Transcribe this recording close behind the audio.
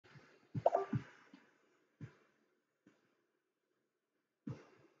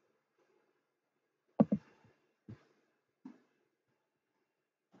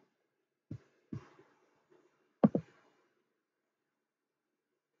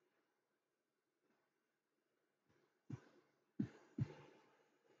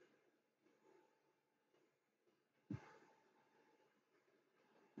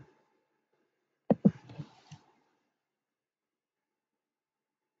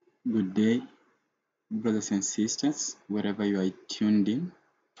Good day, brothers and sisters, wherever you are tuned in.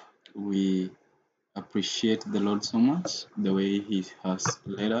 We appreciate the Lord so much, the way He has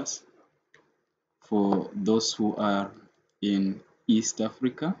led us. For those who are in East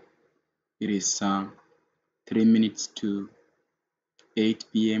Africa, it is 3 minutes to 8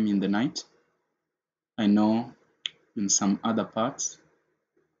 p.m. in the night. I know in some other parts,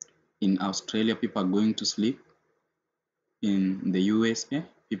 in Australia, people are going to sleep. In the USA,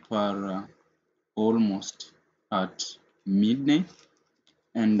 people are almost at midnight.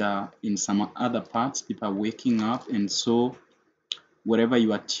 And in some other parts, people are waking up. And so, wherever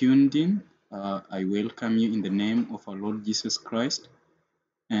you are tuned in, I welcome you in the name of our Lord Jesus Christ.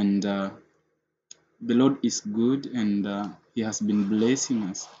 And the Lord is good, and He has been blessing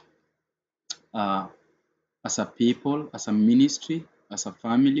us uh, as a people, as a ministry, as a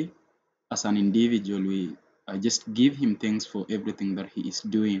family, as an individual. I just give Him thanks for everything that He is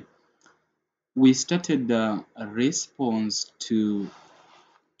doing. We started a response to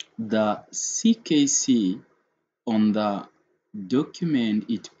the CKC on the document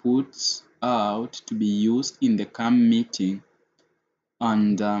it puts out to be used in the CAM meeting,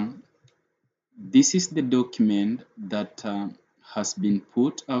 and this is the document that has been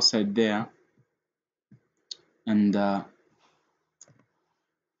put outside there, and I'd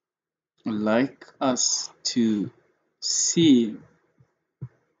like us to see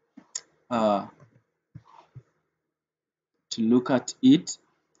uh, to look at it,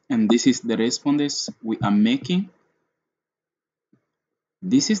 and this is the responses we are making.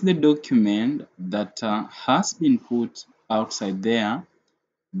 This is the document that has been put outside there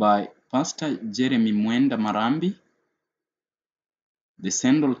by Pastor Jeremy Mwenda Marambi, the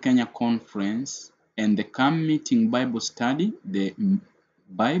Central Kenya Conference, and the CAM meeting Bible study, the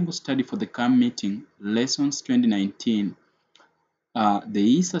Bible study for the CAM meeting, Lessons 2019. There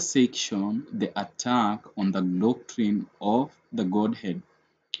is a section, the attack on the doctrine of the Godhead.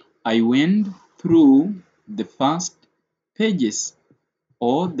 I went through the first pages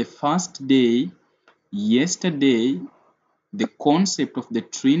or the first day, yesterday, the concept of the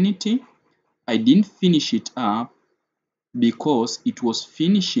Trinity. I didn't finish it up because it was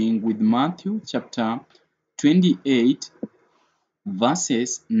finishing with Matthew chapter 28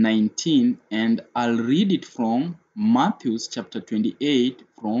 verses 19, and I'll read it from Matthew chapter 28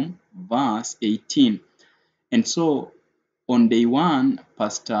 from verse 18. And so on day one,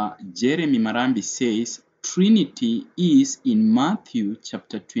 Pastor Jeremy Marambi says Trinity is in Matthew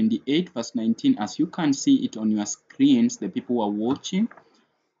chapter 28 verse 19. As you can see it on your screens, the people who are watching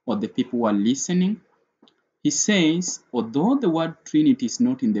or the people who are listening. He says, although the word Trinity is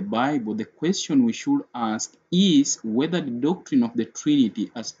not in the Bible, the question we should ask is whether the doctrine of the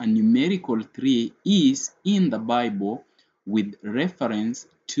Trinity as a numerical three is in the Bible with reference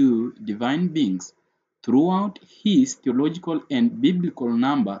to divine beings. Throughout his theological and biblical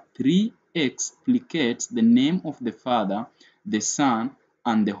number, 3 explicates the name of the Father, the Son,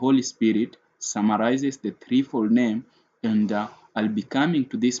 and the Holy Spirit, summarizes the threefold name, and I'll be coming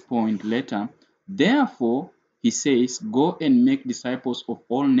to this point later. Therefore, he says, go and make disciples of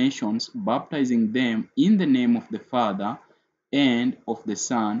all nations, baptizing them in the name of the Father and of the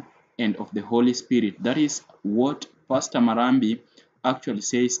Son and of the Holy Spirit. That is what Pastor Marambi actually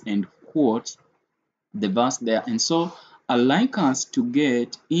says and quotes the verse there. And so I'd like us to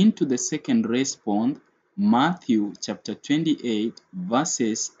get into the second response, Matthew chapter 28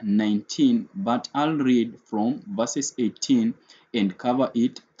 verses 19, but I'll read from verses 18 and cover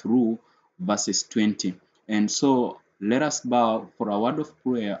it through verses 20. And so let us bow for a word of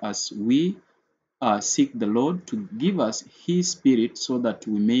prayer as we seek the Lord to give us His Spirit so that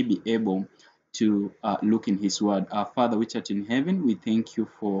we may be able to look in His Word. Our Father which art in heaven, we thank you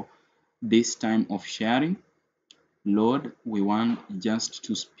for this time of sharing. Lord, we want just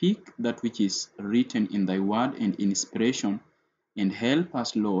to speak that which is written in thy word and in inspiration, and help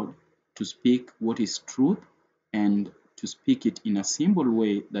us, Lord, to speak what is truth and to speak it in a simple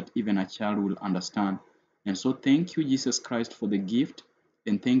way that even a child will understand. And so thank you, Jesus Christ, for the gift,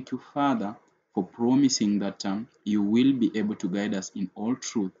 and thank you, Father, for promising that you will be able to guide us in all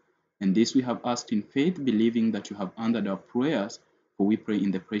truth. And this we have asked in faith, believing that you have answered our prayers, for we pray in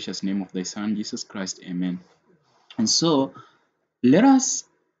the precious name of thy Son, Jesus Christ. Amen. And so let us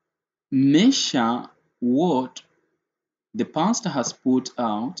measure what the pastor has put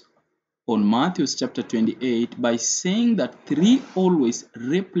out on Matthew chapter 28 by saying that 3 always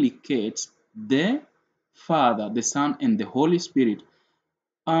replicates the Father, the Son, and the Holy Spirit.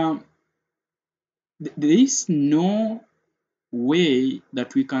 There is no way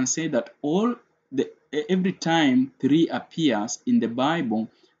that we can say that every time 3 appears in the Bible,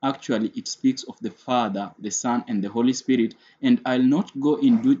 actually it speaks of the Father, the Son, and the Holy Spirit. And I'll not go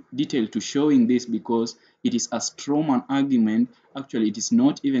in detail to showing this because it is a strawman argument. Actually, it is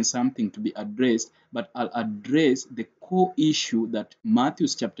not even something to be addressed, but I'll address the core issue that Matthew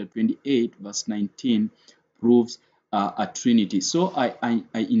chapter 28, verse 19 proves a Trinity. So I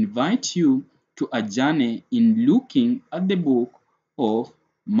invite you to a journey in looking at the book of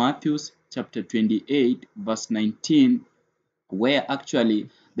Matthew chapter 28, verse 19, where actually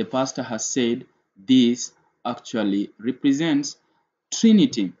the pastor has said this actually represents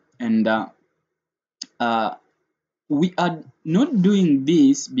Trinity. And we are not doing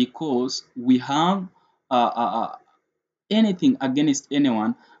this because we have anything against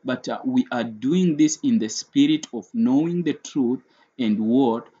anyone, but we are doing this in the spirit of knowing the truth and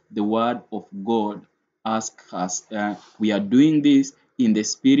what the Word of God asks us. We are doing this in the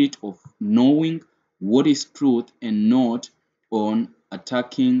spirit of knowing what is truth and not on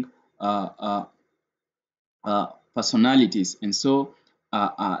attacking personalities. And so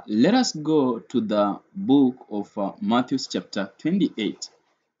let us go to the book of Matthew chapter 28,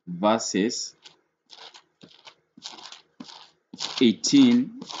 verses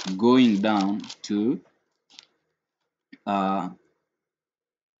 18 going down to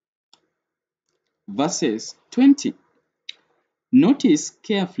verses 20. Notice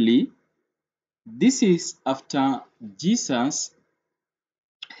carefully, this is after Jesus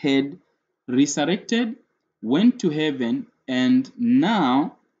had resurrected, went to heaven, and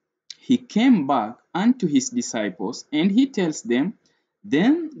now he came back unto his disciples, and he tells them,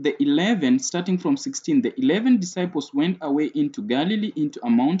 then the 11, starting from 16, the 11 disciples went away into Galilee, into a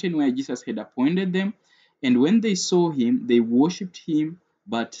mountain where Jesus had appointed them. And when they saw him, they worshipped him,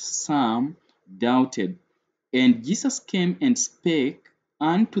 but some doubted. And Jesus came and spake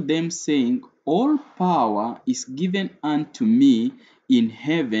unto them, saying, all power is given unto me in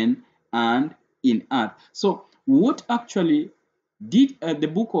heaven and in earth. So what actually did the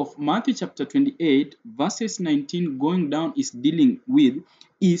book of Matthew chapter 28 verses 19 going down is dealing with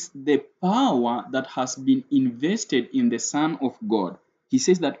is the power that has been invested in the Son of God. He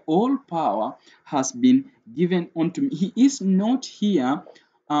says that all power has been given unto me. He is not here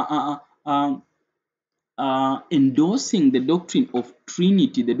endorsing the doctrine of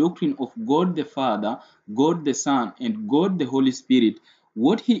Trinity, the doctrine of God the Father, God the Son, and God the Holy Spirit.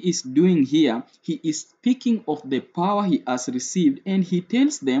 What he is doing here, he is speaking of the power he has received, and he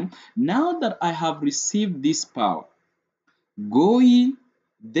tells them, now that I have received this power, go ye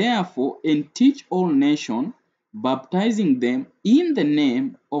therefore and teach all nations, baptizing them in the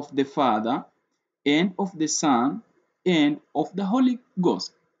name of the Father, and of the Son, and of the Holy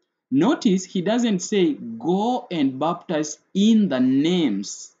Ghost. Notice he doesn't say go and baptize in the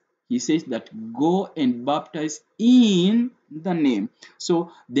names. He says that go and baptize in the name.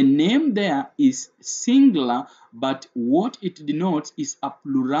 So the name there is singular, but what it denotes is a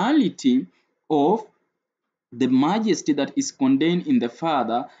plurality of the majesty that is contained in the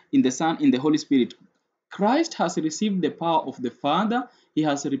Father, in the Son, in the Holy Spirit. Christ has received the power of the Father. He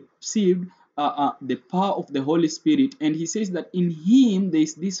has received the power of the Holy Spirit. And he says that in him there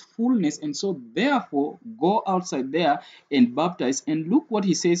is this fullness. And so therefore, go outside there and baptize. And look what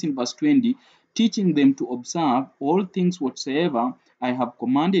he says in verse 20, teaching them to observe all things whatsoever I have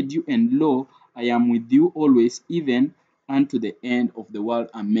commanded you. And lo, I am with you always, even unto the end of the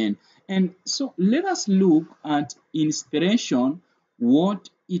world. Amen. And so let us look at inspiration, what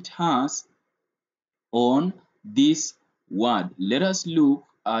it has on this word. Let us look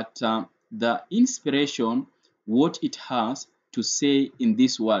at the inspiration, what it has to say in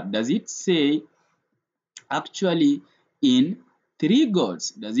this word. Does it say actually in three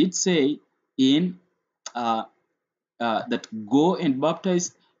gods? Does it say in that go and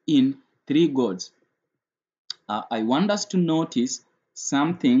baptize in three gods? I want us to notice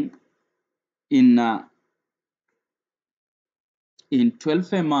something in 12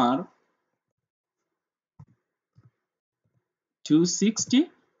 MR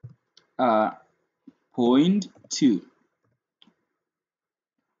 260.2.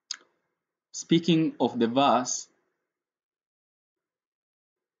 Speaking of the verse,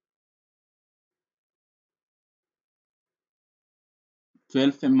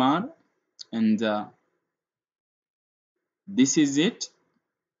 12 MR, and this is it.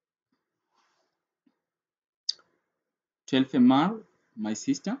 12 MR, my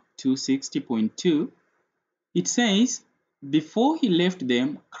sister, 260.2. It says, before he left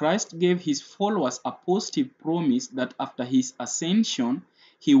them, Christ gave his followers a positive promise that after his ascension,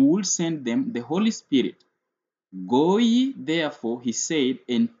 he would send them the Holy Spirit. Go ye therefore, he said,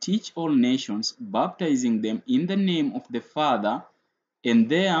 and teach all nations, baptizing them in the name of the Father, And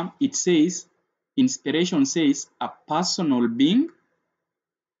there it says, inspiration says, a personal being,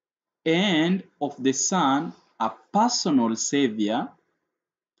 and of the Son, a personal Savior,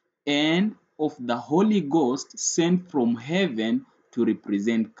 and of the Holy Ghost sent from heaven to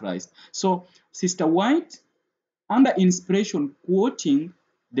represent Christ. So, Sister White, under inspiration, quoting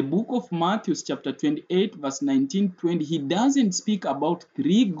the book of Matthew, chapter 28, verse 19-20, he doesn't speak about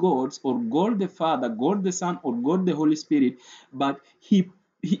three gods, or God the Father, God the Son, or God the Holy Spirit, but he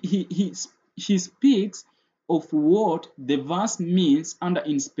speaks of what the verse means under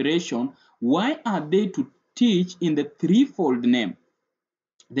inspiration. Why are they to teach in the threefold name?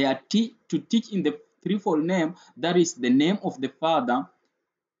 They are to teach in the threefold name, that is the name of the Father,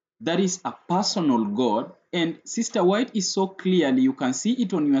 that is a personal God. And Sister White is so clearly, you can see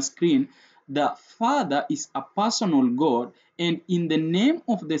it on your screen, the Father is a personal God, and in the name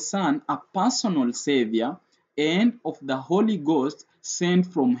of the Son, a personal Savior, and of the Holy Ghost sent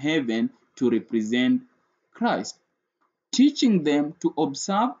from heaven to represent Christ, teaching them to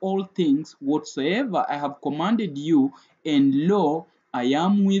observe all things whatsoever I have commanded you, and lo, I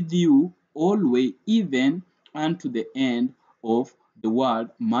am with you always, even unto the end of the world.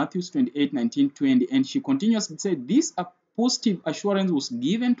 Matthew 28, 19, 20. And she continues to say, this positive assurance was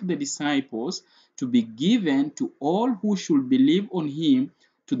given to the disciples to be given to all who should believe on him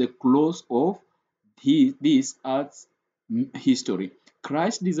to the close of this earth's history.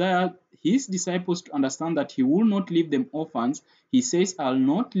 Christ desired his disciples to understand that he will not leave them orphans. He says, I'll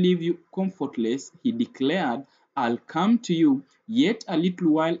not leave you comfortless. He declared, I'll come to you yet a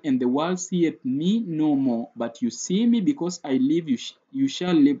little while, and the world seeth me no more. But you see me, because I live, you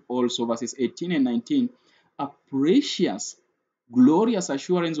shall live also. Verses 18 and 19. A precious, glorious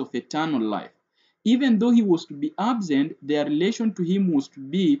assurance of eternal life. Even though he was to be absent, their relation to him was to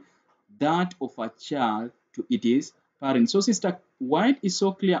be that of a child to its parents. So Sister White is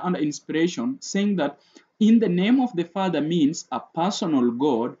so clear under inspiration, saying that in the name of the Father means a personal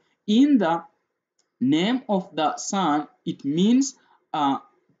God. In the name of the Son, it means a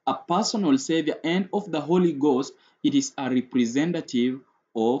personal Savior. And of the Holy Ghost, it is a representative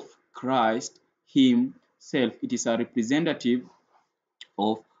of Christ himself. It is a representative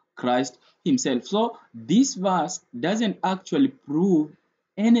of Christ himself. So this verse doesn't actually prove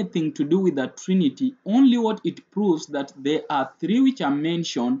anything to do with the Trinity. Only what it proves that there are three which are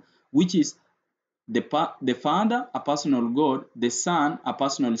mentioned, which is the Father, a personal God, the Son, a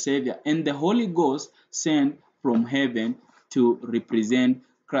personal Savior, and the Holy Ghost sent from heaven to represent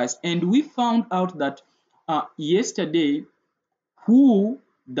Christ. And we found out that yesterday, who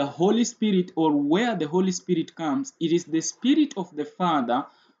the Holy Spirit, or where the Holy Spirit comes, it is the Spirit of the Father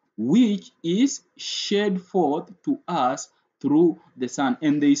which is shed forth to us through the Son.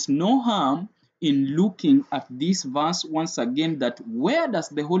 And there is no harm in looking at this verse once again, that where does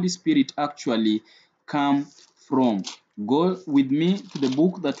the Holy Spirit actually come from? Go with me to the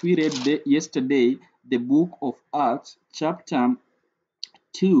book that we read yesterday, the book of Acts, chapter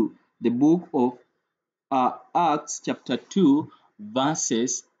 2, the book of Acts chapter 2,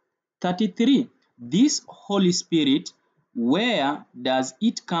 verses 33. This Holy Spirit, where does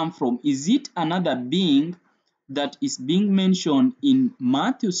it come from? Is it another being that is being mentioned in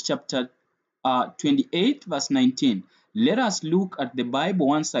Matthew chapter 28, verse 19? Let us look at the Bible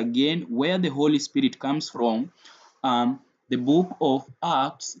once again, where the Holy Spirit comes from. The book of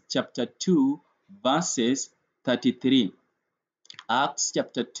Acts chapter 2, verses 33. Acts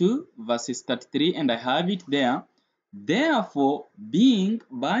chapter 2, verses 33, and I have it there. Therefore, being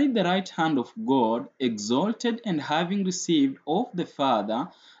by the right hand of God exalted, and having received of the Father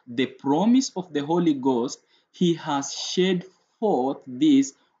the promise of the Holy Ghost, he has shed forth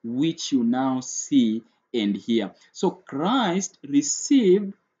this which you now see and hear. So Christ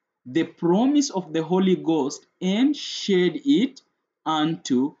received the promise of the Holy Ghost and shed it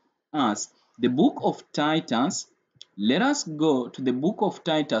unto us. The book of Titus, let us go to the book of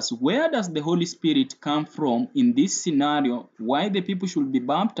Titus. Where does the Holy Spirit come from in this scenario? Why the people should be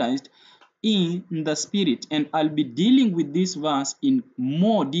baptized in the Spirit? And I'll be dealing with this verse in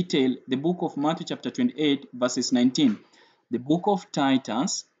more detail. The book of Matthew chapter 28, verses 19. The book of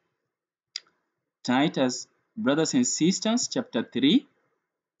Titus, brothers and sisters, chapter 3.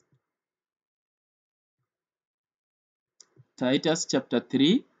 Titus chapter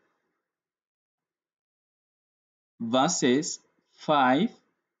 3, verses 5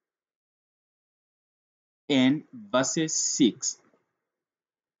 and verses 6.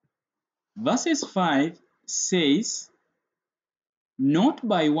 Verses 5 says, not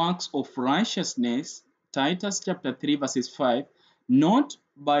by works of righteousness, Titus chapter 3, verses 5, not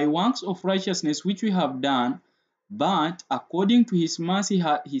by works of righteousness which we have done, But according to his mercy,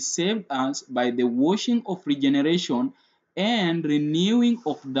 he saved us by the washing of regeneration and renewing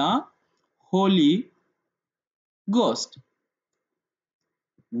of the Holy Ghost,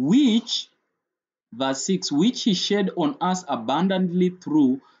 which, verse 6, which he shed on us abundantly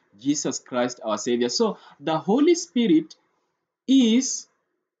through Jesus Christ our Savior. So the Holy Spirit is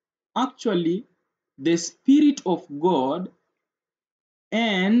actually the Spirit of God,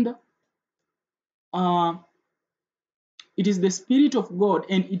 and uh, it is the Spirit of God,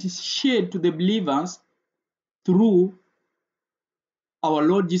 and it is shed to the believers through our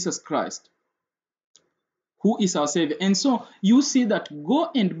Lord Jesus Christ, who is our Savior. And so you see that go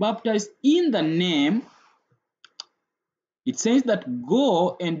and baptize in the name, it says that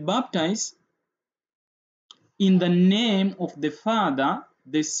go and baptize in the name of the Father,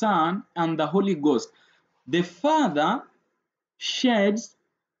 the Son, and the Holy Ghost. The Father sheds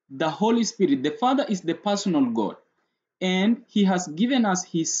the Holy Spirit. The Father is the personal God, and he has given us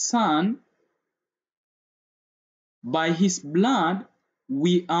his Son. By his blood,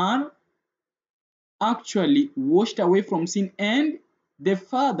 we are actually washed away from sin, and the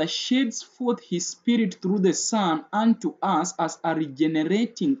Father sheds forth his Spirit through the Son unto us as a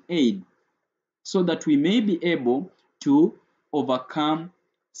regenerating aid, so that we may be able to overcome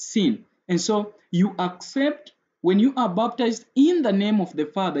sin. And so you accept, when you are baptized in the name of the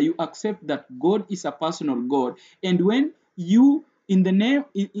Father, you accept that God is a personal God. And when you in the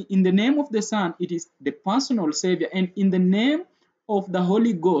name of the Son, it is the personal Savior, and in the name of the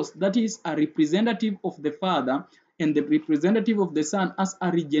Holy Ghost, that is a representative of the Father and the representative of the Son as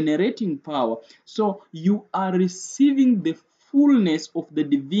a regenerating power. So you are receiving the fullness of the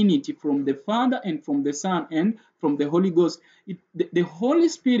divinity from the Father and from the Son and from the Holy Ghost. The Holy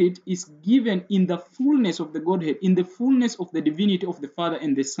Spirit is given in the fullness of the Godhead, in the fullness of the divinity of the Father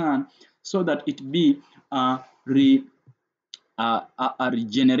and the Son, so that it be a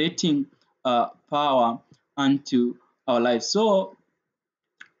regenerating power unto our lives. So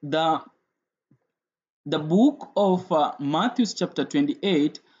the book of Matthew chapter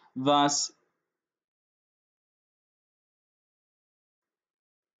 28 verses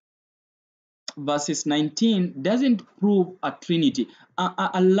 19 doesn't prove a trinity.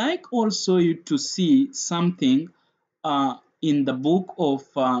 I like also you to see something in the book of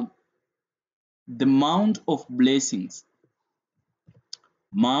the Mount of Blessings.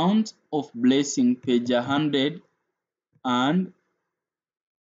 Mount of Blessing, page 100 and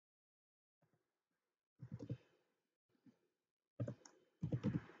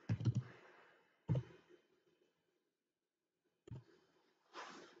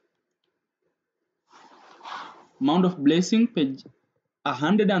Mount of Blessing, page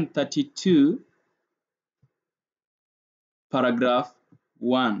 132, paragraph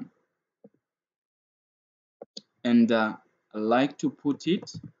 1. And I like to put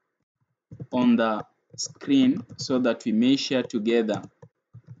it on the screen so that we may share together.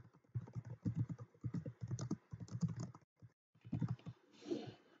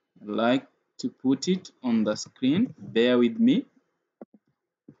 Like to put it on the screen, bear with me,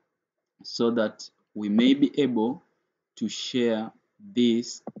 so that we may be able to share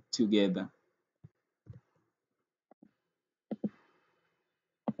this together.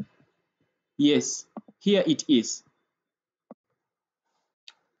 Yes, here it is.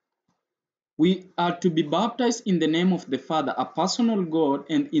 We are to be baptized in the name of the Father, a personal God,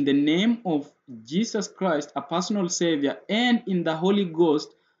 and in the name of Jesus Christ, a personal Savior, and in the Holy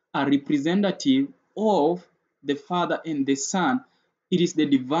Ghost, a representative of the Father and the Son. It is the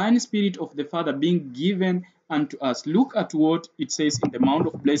divine Spirit of the Father being given unto us. Look at what it says in the Mount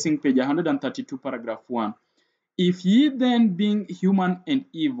of Blessing, page 132, paragraph 1. If ye then, being human and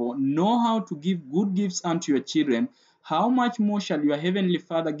evil, know how to give good gifts unto your children, how much more shall your heavenly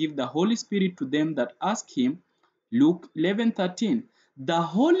Father give the Holy Spirit to them that ask him? Luke 11:13. The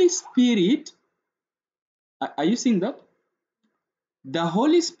Holy Spirit, are you seeing that? The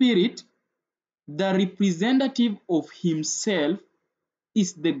Holy Spirit, the representative of himself,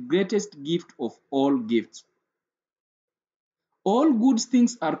 is the greatest gift of all gifts. All good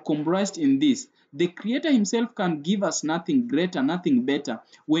things are comprised in this. The Creator himself can give us nothing greater, nothing better.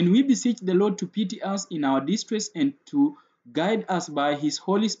 When we beseech the Lord to pity us in our distress and to guide us by his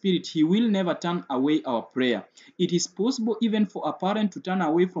Holy Spirit, he will never turn away our prayer. It is possible even for a parent to turn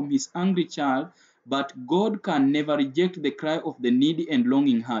away from his angry child, but God can never reject the cry of the needy and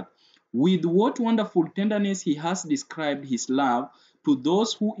longing heart. With what wonderful tenderness he has described his love to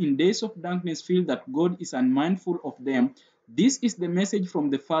those who in days of darkness feel that God is unmindful of them. This is the message from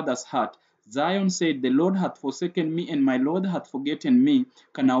the Father's heart. Zion said, the Lord hath forsaken me, and my Lord hath forgotten me.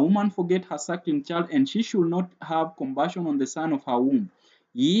 Can a woman forget her suckling child, and she should not have compassion on the son of her womb?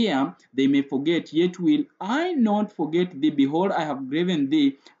 Yea, they may forget, yet will I not forget thee. Behold, I have graven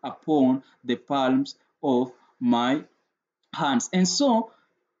thee upon the palms of my hands. And so,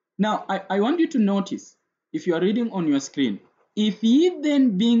 now I want you to notice, if you are reading on your screen, if ye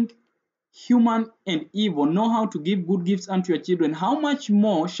then being human and evil know how to give good gifts unto your children, how much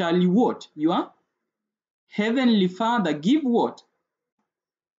more shall you what? Your heavenly Father give what?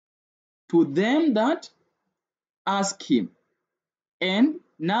 To them that ask him. And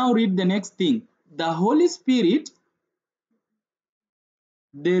now read the next thing. The Holy Spirit,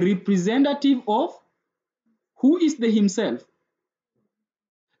 the representative of who is the himself?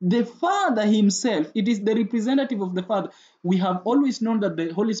 The Father himself. It is the representative of the Father. We have always known that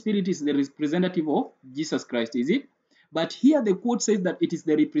the Holy Spirit is the representative of Jesus Christ, is it? But here the quote says that it is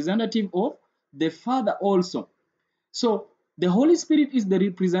the representative of the Father also. So the Holy Spirit is the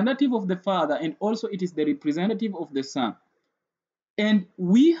representative of the Father, and also it is the representative of the Son. And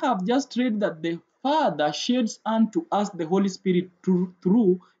we have just read that the Father sheds unto us the Holy Spirit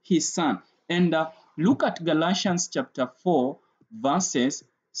through his Son. And look at Galatians chapter 4, verses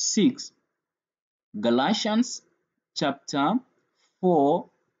 6. Galatians chapter 4,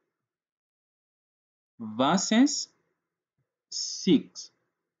 verses 6.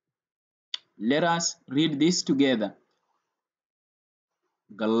 Let us read this together.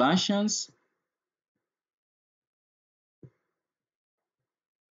 Galatians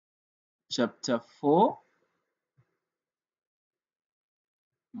chapter 4,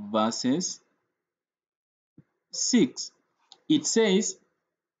 verses 6. It says,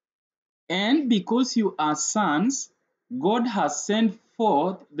 and because you are sons, God has sent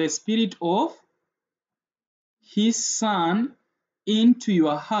forth the Spirit of his Son into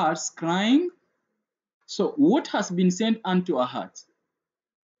your hearts, crying. So what has been sent unto our hearts?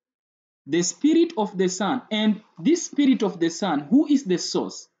 The Spirit of the Son. And this Spirit of the Son, who is the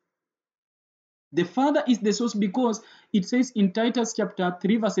source? The Father is the source, because it says in Titus chapter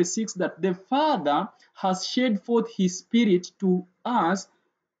 3 verses 6 that the Father has shed forth his Spirit to us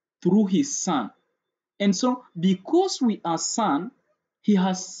through his Son. And so because we are sons, he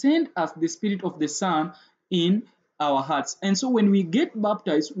has sent us the Spirit of the Son in our hearts. And so when we get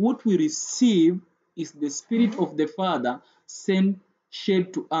baptized, what we receive is the Spirit of the Father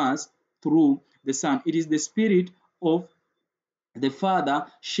shed to us through the Son. It is the Spirit of the Father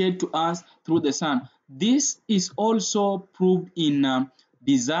shed to us through the Son. This is also proved in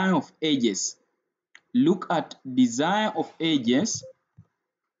Desire of Ages. Look at Desire of Ages.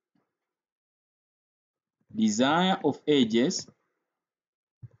 Desire of Ages.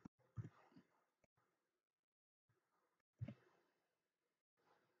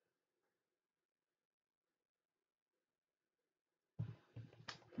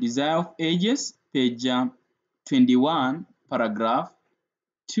 Desire of Ages, page 21, paragraph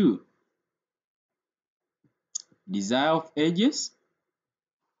 2. Desire of Ages.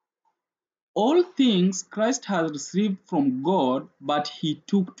 All things Christ has received from God, but he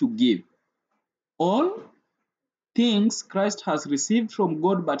took to give. All things Christ has received from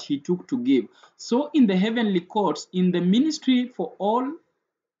God, but he took to give. So in the heavenly courts, in the ministry for all,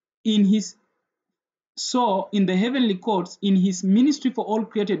 in his in the heavenly courts, in his ministry for all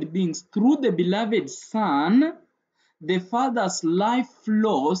created beings, through the beloved Son, the Father's life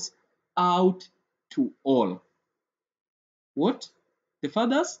flows out to all. What? The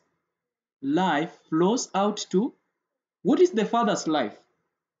Father's life flows out to? What is the Father's life?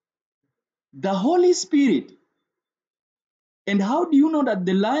 The Holy Spirit. And how do you know that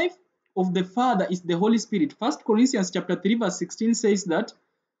the life of the Father is the Holy Spirit? 1 Corinthians chapter 3 verse 16 says that,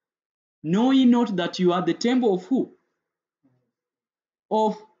 know ye not that you are the temple of who?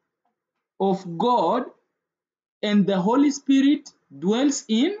 Of God, and the Holy Spirit dwells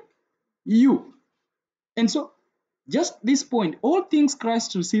in you. And so, just this point, all things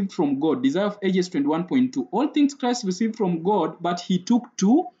Christ received from God, Desire of Ages 21.2, all things Christ received from God, but he took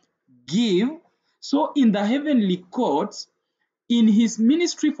to give. So in the heavenly courts, in his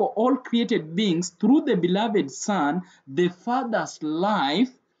ministry for all created beings, through the beloved Son, the Father's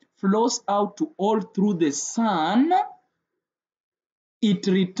life flows out to all through the Son. It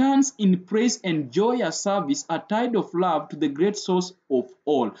returns in praise and joyous service, a tide of love to the great source of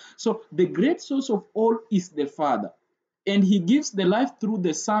all. So the great source of all is the Father. And he gives the life through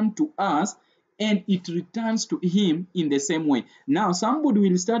the Son to us, and it returns to him in the same way. Now, somebody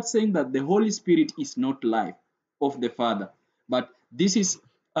will start saying that the Holy Spirit is not life of the Father. But this is,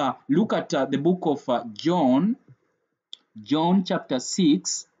 look at the book of John chapter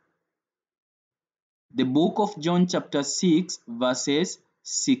 6, The book of John chapter 6 verses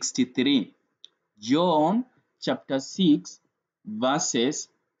 63. John chapter 6 verses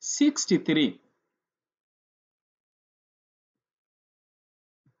 63.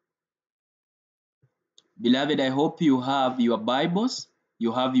 Beloved, I hope you have your Bibles,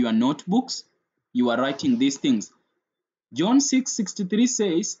 you have your notebooks, you are writing these things. John 6:63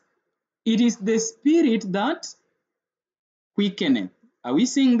 says, "It is the spirit that quickeneth." Are we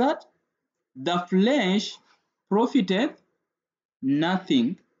seeing that? "The flesh profiteth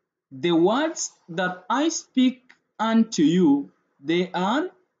nothing. The words that I speak unto you, they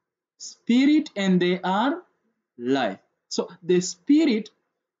are spirit and they are life." So the spirit,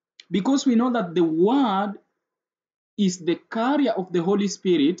 because we know that the word is the carrier of the Holy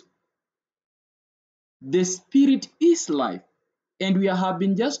Spirit, the spirit is life. And we have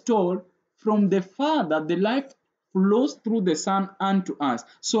been just told from the Father, the life flows through the Son unto us.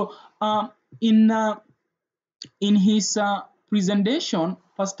 So in his presentation,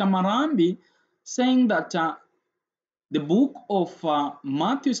 Pastor Marambi saying that the book of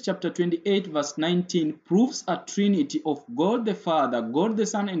Matthew chapter 28 verse 19 proves a trinity of God the Father, God the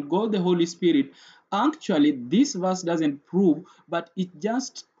Son, and God the Holy Spirit. Actually, this verse doesn't prove, but it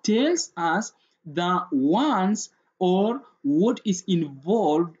just tells us the ones or what is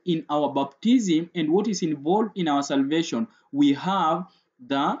involved in our baptism and what is involved in our salvation. We have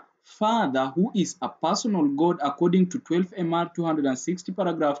the Father, who is a personal God according to 12 MR 260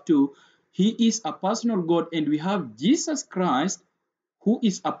 paragraph 2. He is a personal God, and we have Jesus Christ, who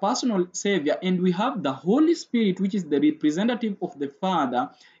is a personal Savior, and we have the Holy Spirit, which is the representative of the Father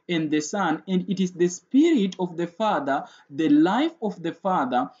and the Son, and it is the Spirit of the Father, the life of the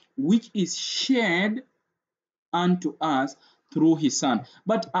Father, which is shared unto us through His Son.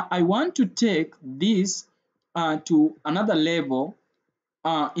 But I want to take this to another level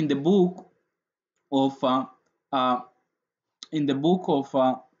in the book of uh,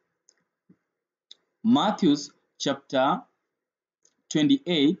 Matthew chapter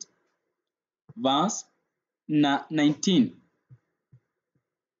 28 verse 19,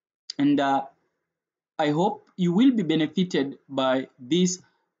 and I hope you will be benefited by this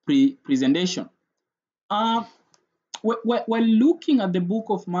presentation. While looking at the book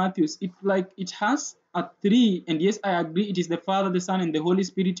of Matthew, it has a three, and yes, I agree, it is the Father, the Son, and the Holy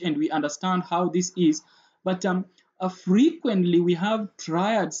Spirit, and we understand how this is. But frequently we have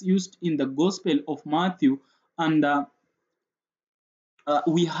triads used in the Gospel of Matthew, and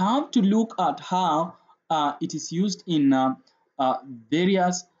we have to look at how it is used in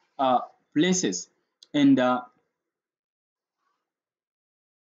various places. And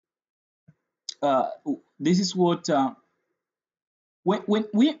this is what,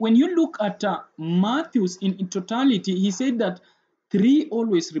 when you look at Matthew's in totality, he said that three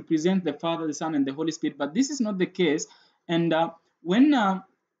always represent the Father, the Son, and the Holy Spirit, but this is not the case. And when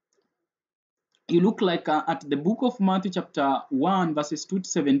you look like at the book of Matthew chapter 1 verses 2 to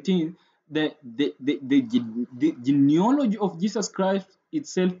 17, the genealogy of Jesus Christ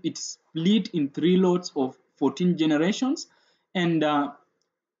itself, it's split in three lots of 14 generations. And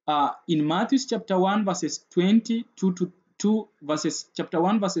in Matthew chapter 1 verses 20 to 2 verses chapter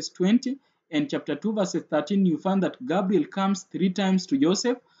 1 verses 20 and chapter 2 verses 13, you find that Gabriel comes three times to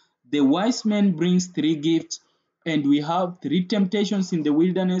Joseph. The wise man brings three gifts, and we have three temptations in the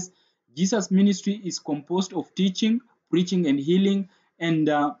wilderness. Jesus' ministry is composed of teaching, preaching, and healing. And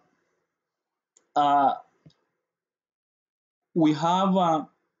uh, we have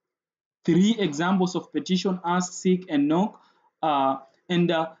three examples of petition: ask, seek, and knock.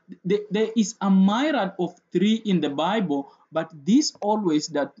 There is a myriad of three in the Bible, but this always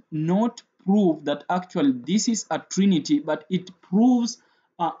does not prove that actually this is a trinity, but it proves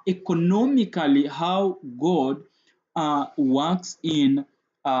economically how God works in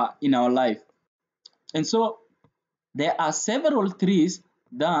our life. And so there are several trees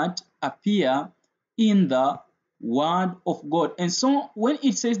that appear in the Word of God. And so when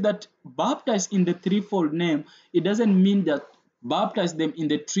it says that baptize in the threefold name, it doesn't mean that baptize them in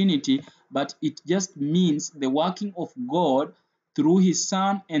the Trinity, but it just means the working of God through His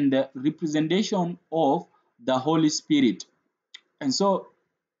Son and the representation of the Holy Spirit. And so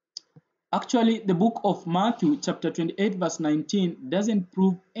actually the book of Matthew chapter 28 verse 19 doesn't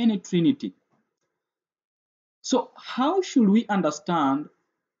prove any Trinity. So how should we understand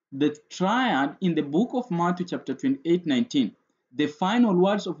the triad in the book of Matthew chapter 28, 19? The final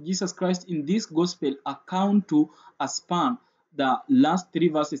words of Jesus Christ in this gospel account to a span, the last three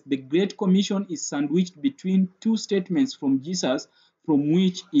verses. The Great Commission is sandwiched between two statements from Jesus, from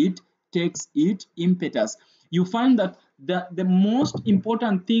which it takes its impetus. You find that the most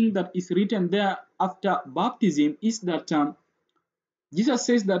important thing that is written there after baptism is that Jesus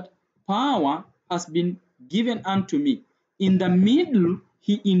says that power has been given unto me. In the middle,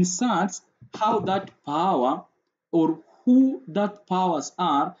 he inserts how that power or who that powers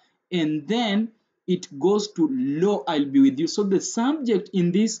are, and then it goes to lo, I'll be with you. So the subject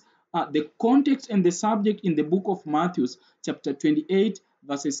in this, the context and the subject in the book of Matthew, chapter 28,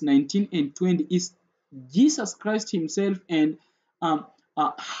 verses 19 and 20, is Jesus Christ himself and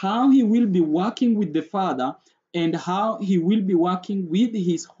how he will be working with the Father and how he will be working with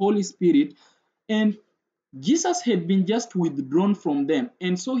his Holy Spirit. And Jesus had been just withdrawn from them,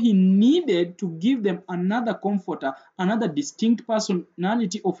 and so he needed to give them another comforter, another distinct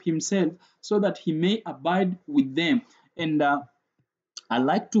personality of himself, so that he may abide with them. And I'd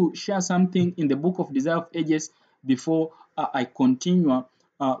like to share something in the book of Desire of Ages before I continue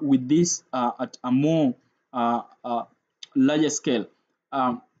with this at a more larger scale.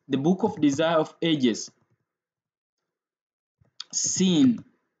 The book of Desire of Ages, sin.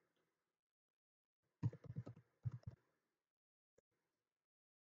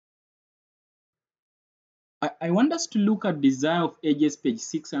 I want us to look at Desire of Ages, page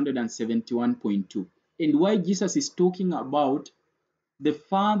 671.2, and why Jesus is talking about the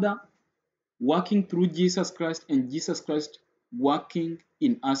Father working through Jesus Christ and Jesus Christ working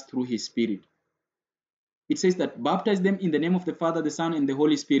in us through his Spirit. It says that baptize them in the name of the Father, the Son, and the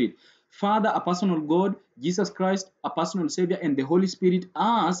Holy Spirit. Father, a personal God, Jesus Christ, a personal Savior, and the Holy Spirit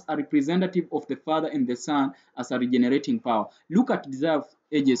as a representative of the Father and the Son as a regenerating power. Look at Desire of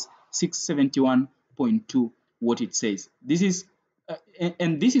Ages 671.2, what it says. This is,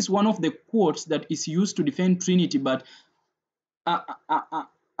 and this is one of the quotes that is used to defend Trinity, but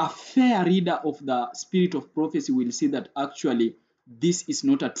a fair reader of the spirit of prophecy will see that actually this is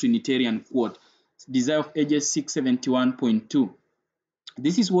not a Trinitarian quote. Desire of Ages 671.2.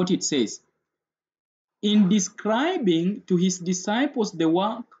 This is what it says. In describing to his disciples the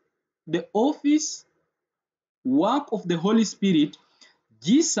work, the office, work of the Holy Spirit,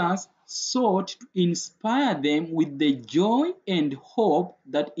 Jesus sought to inspire them with the joy and hope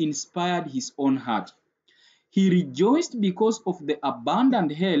that inspired his own heart. He rejoiced because of the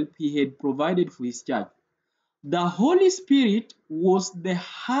abundant help he had provided for his church. The Holy Spirit was the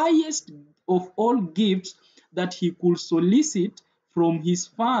highest of all gifts that he could solicit from his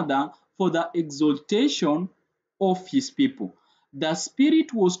Father for the exaltation of his people. The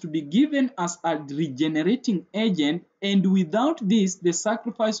Spirit was to be given as a regenerating agent, and without this, the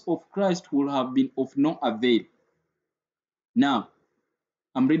sacrifice of Christ would have been of no avail. Now,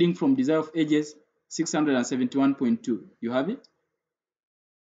 I'm reading from Desire of Ages 671.2. You have it?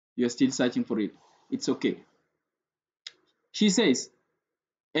 You're still searching for it. It's okay. She says,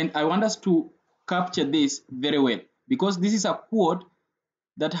 and I want us to capture this very well, because this is a quote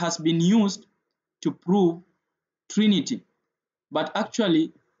that has been used to prove Trinity, but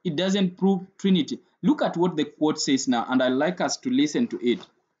actually it doesn't prove Trinity. Look at what the quote says now, and I'd like us to listen to it.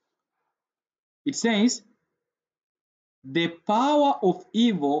 It says, the power of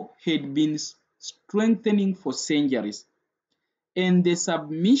evil had been strengthening for centuries, and the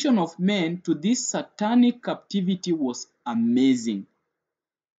submission of men to this satanic captivity was amazing.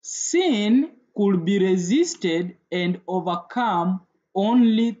 Sin could be resisted and overcome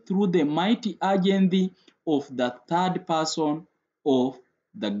only through the mighty agency of the third person of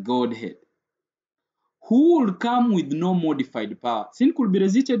the Godhead, who will come with no modified power. Sin could be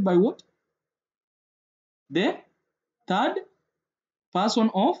resisted by what? The third person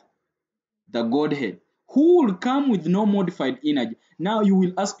of the Godhead, who will come with no modified energy. Now you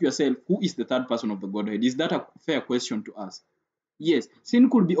will ask yourself, who is the third person of the Godhead? Is that a fair question to ask? Yes, sin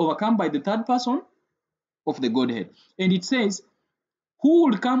could be overcome by the third person of the Godhead. And it says, who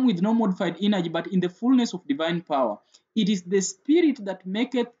will come with no modified energy, but in the fullness of divine power. It is the Spirit that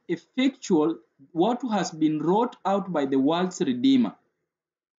maketh effectual what has been wrought out by the world's Redeemer.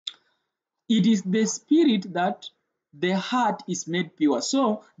 It is the Spirit that the heart is made pure.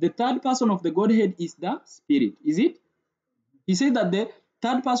 So the third person of the Godhead is the Spirit. Is it? He said that the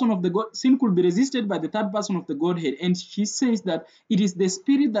third person of the God, sin could be resisted by the third person of the Godhead. And she says that it is the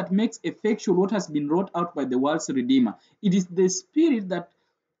Spirit that makes effectual what has been wrought out by the world's Redeemer. It is the Spirit that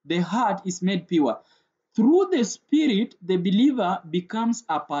the heart is made pure. Through the Spirit, the believer becomes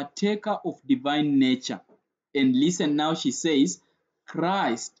a partaker of divine nature. And listen now, she says,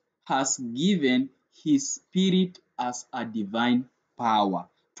 Christ has given his Spirit as a divine power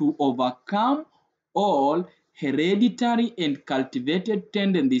to overcome all hereditary and cultivated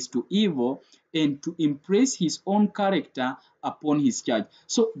tendencies to evil and to impress his own character upon his church.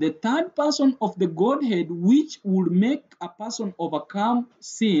 So the third person of the Godhead, which would make a person overcome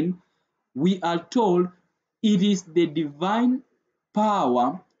sin, we are told it is the divine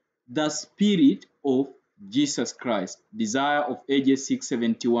power, the Spirit of Jesus Christ. Desire of Ages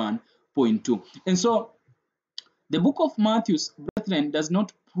 671.2. And so the book of Matthew, brethren, does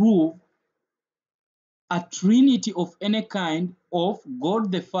not prove a trinity of any kind of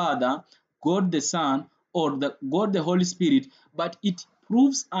God the Father, God the Son, or God the Holy Spirit, but it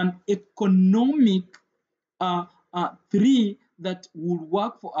proves an economic three that will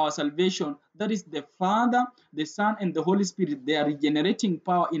work for our salvation. That is the Father, the Son, and the Holy Spirit. They are regenerating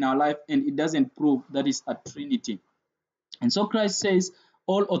power in our life, and it doesn't prove that is a trinity. And so Christ says,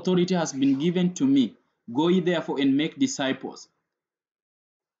 all authority has been given to me. Go ye therefore and make disciples.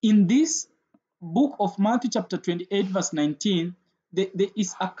 In this book of Matthew chapter 28 verse 19, there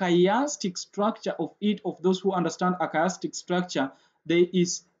is a chiastic structure of it. Of those who understand a chiastic structure, there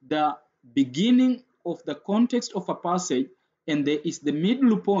is the beginning of the context of a passage, and there is the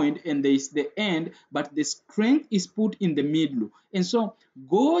middle point, and there is the end, but the strength is put in the middle. And so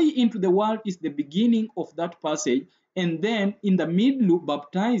going into the world is the beginning of that passage, and then in the middle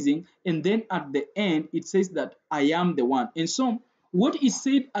baptizing, and then at the end it says that I am the one. And so what is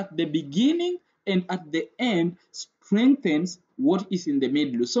said at the beginning and at the end strengthens what is in the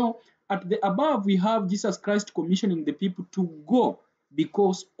middle. So at the above, we have Jesus Christ commissioning the people to go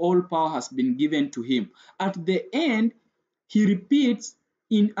because all power has been given to him. At the end, he repeats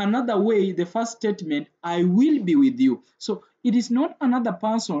in another way the first statement, I will be with you. So it is not another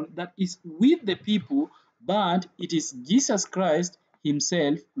person that is with the people, but it is Jesus Christ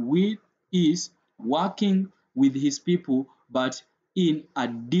himself who is working with his people, but in a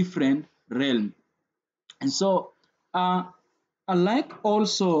different realm. And so I like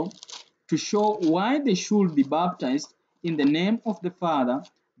also to show why they should be baptized in the name of the Father,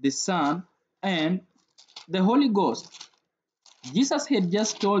 the Son, and the Holy Ghost. Jesus had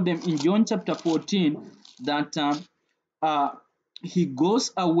just told them in John chapter 14 that he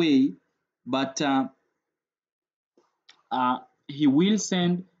goes away, but he will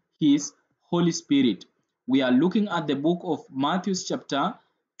send his Holy Spirit. We are looking at the book of Matthew chapter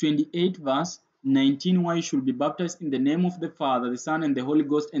 28 verse 19, why you should be baptized in the name of the Father, the Son, and the Holy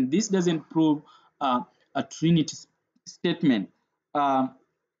Ghost. And this doesn't prove a Trinity statement. I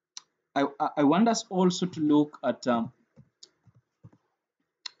want us also to look at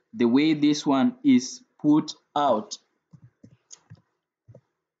the way this one is put out.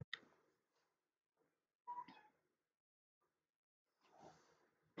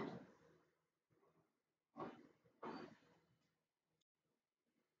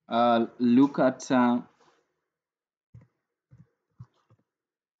 Look at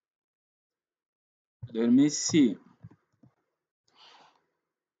let me see.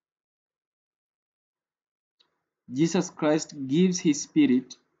 Jesus Christ gives his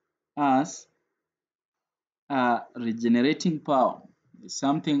spirit as regenerating power.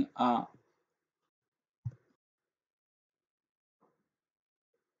 Something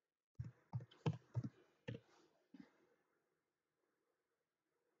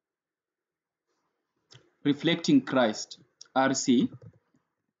reflecting Christ. RC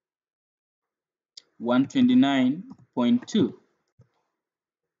 129.2.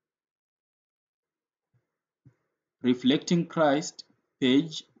 Reflecting Christ,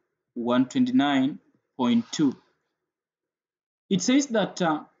 page 129.2. It says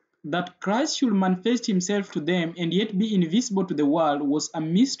that Christ should manifest himself to them and yet be invisible to the world was a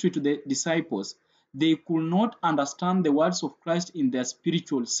mystery to the disciples. They could not understand the words of Christ in their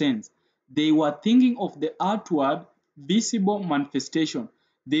spiritual sense. They were thinking of the outward, visible manifestation.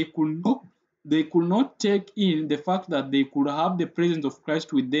 They could not take in the fact that they could have the presence of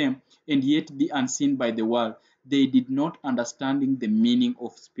Christ with them and yet be unseen by the world. They did not understanding the meaning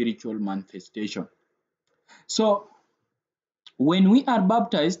of spiritual manifestation. So when we are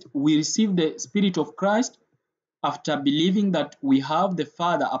baptized, we receive the Spirit of Christ after believing that we have the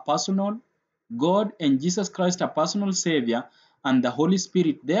Father, a personal God, and Jesus Christ, a personal Savior, and the Holy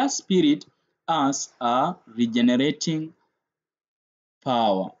Spirit, their Spirit, as a regenerating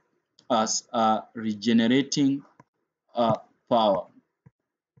power, as a regenerating power.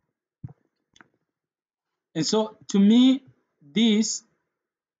 And so, to me, this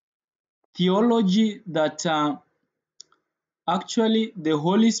theology that actually the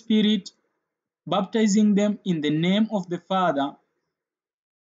Holy Spirit baptizing them in the name of the Father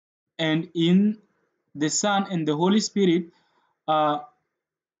and in the Son and the Holy Spirit,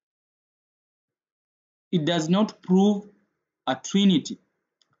 it does not prove a Trinity.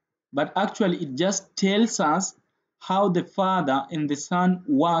 but actually it just tells us how the Father and the Son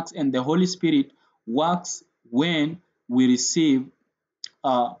works and the Holy Spirit works when we receive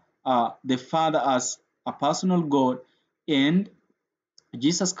the Father as a personal God and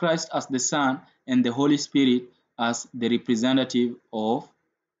Jesus Christ as the Son and the Holy Spirit as the representative of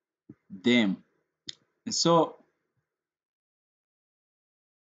them. And so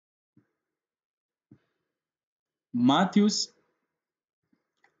Matthew's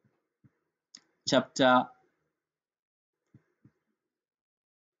chapter,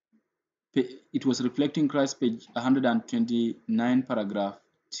 it was reflecting Christ, page 129, paragraph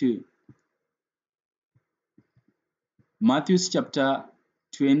 2. Matthew's chapter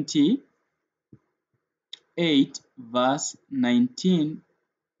 28, verse 19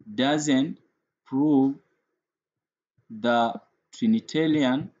 doesn't prove the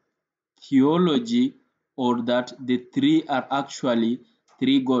Trinitarian theology or that the three are actually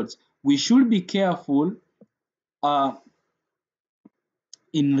three gods. We should be careful uh,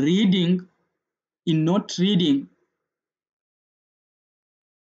 in not reading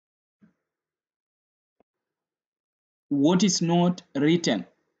what is not written.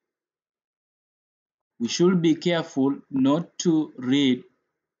 We should be careful not to read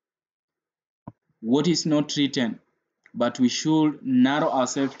what is not written, but we should narrow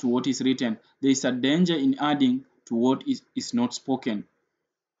ourselves to what is written. There is a danger in adding to what is not spoken.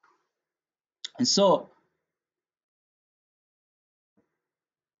 And so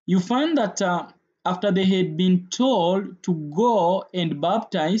you find that after they had been told to go and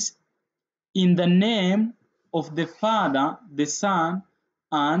baptize in the name of the Father, the Son,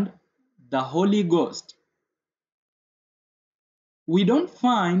 and the Holy Ghost, we don't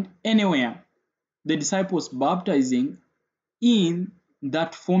find anywhere the disciples baptizing in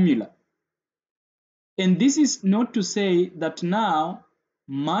that formula. And this is not to say that now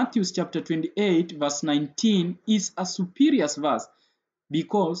Matthew chapter 28 verse 19 is a superior verse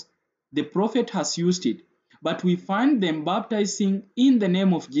because the prophet has used it. But we find them baptizing in the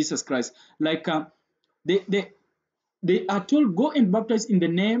name of Jesus Christ. Like they, they, they are told, go and baptize in the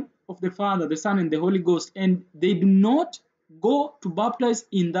name of the Father, the Son, and the Holy Ghost. And they do not go to baptize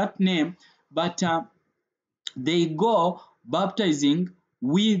in that name, but they go baptizing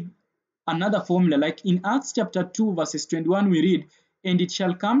with another formula. Like in Acts chapter 2, verses 21, we read, and it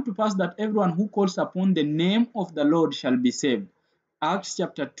shall come to pass that everyone who calls upon the name of the Lord shall be saved. Acts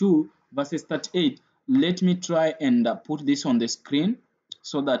chapter 2, verses 38. Let me try and put this on the screen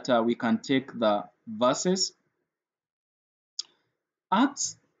so that we can take the verses.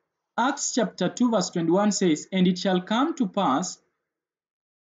 Acts chapter 2, verse 21 says, and it shall come to pass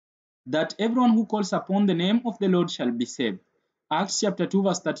that everyone who calls upon the name of the Lord shall be saved. Acts chapter 2,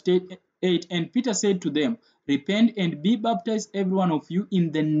 verse 38, and Peter said to them, repent and be baptized, every one of you,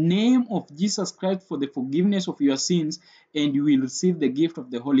 in the name of Jesus Christ for the forgiveness of your sins, and you will receive the gift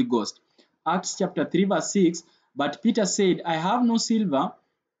of the Holy Ghost. Acts chapter 3, verse 6, but Peter said, I have no silver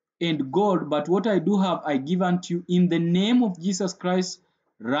and gold, but what I do have I give unto you. In the name of Jesus Christ,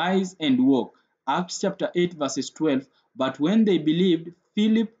 rise and walk. Acts chapter 8, verses 12, but when they believed,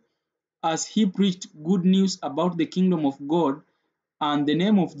 Philip, as he preached good news about the kingdom of God and the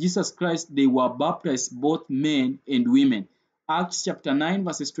name of Jesus Christ, they were baptized, both men and women. Acts chapter 9,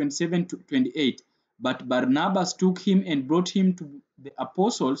 verses 27 to 28. But Barnabas took him and brought him to the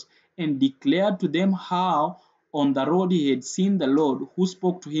apostles and declared to them how on the road he had seen the Lord who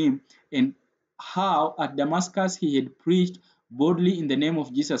spoke to him, and how at Damascus he had preached boldly in the name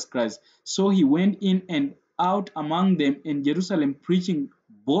of Jesus Christ. So he went in and out among them in Jerusalem, preaching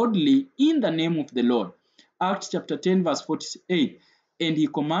boldly in the name of the Lord. Acts chapter 10, verse 48. And he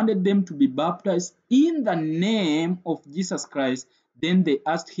commanded them to be baptized in the name of Jesus Christ. Then they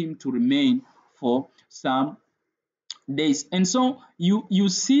asked him to remain for some days. And so you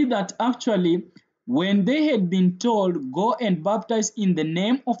see that actually when they had been told, go and baptize in the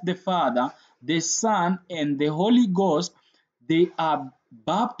name of the Father, the Son, and the Holy Ghost, they are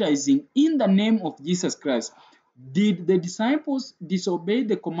baptizing in the name of Jesus Christ. Did the disciples disobey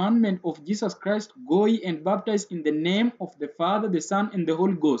the commandment of Jesus Christ, go ye and baptize in the name of the Father, the Son, and the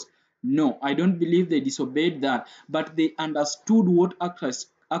Holy Ghost? No, I don't believe they disobeyed that, but they understood what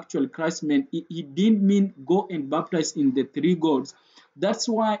actually Christ meant. He didn't mean go and baptize in the three gods. That's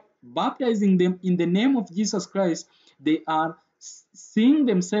why baptizing them in the name of Jesus Christ, they are seeing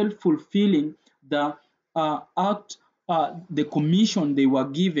themselves fulfilling the the commission they were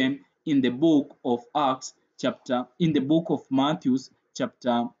given in the book of Acts in the book of Matthew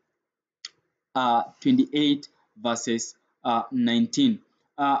chapter 28 verses 19.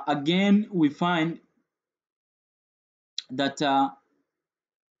 Again, we find that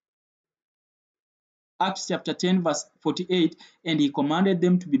Acts chapter 10 verse 48, and he commanded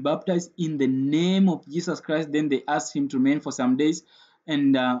them to be baptized in the name of Jesus Christ. Then they asked him to remain for some days,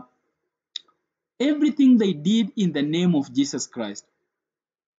 and everything they did in the name of Jesus Christ.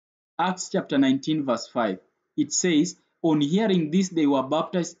 Acts chapter 19 verse 5, it says, on hearing this, they were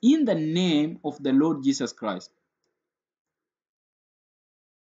baptized in the name of the Lord Jesus Christ.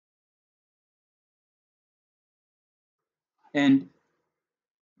 And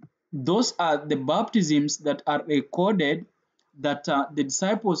those are the baptisms that are recorded that the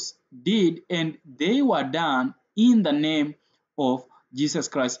disciples did, and they were done in the name of Jesus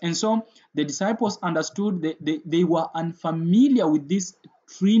Christ. And so the disciples understood they were unfamiliar with this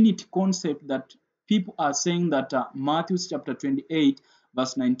Trinity concept that people are saying that Matthew chapter 28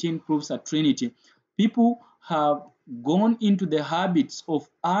 verse 19 proves a Trinity. People have gone into the habits of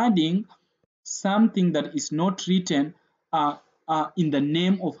adding something that is not written in the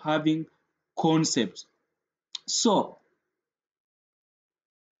name of having concepts. So,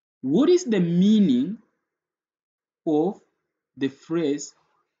 what is the meaning of the phrase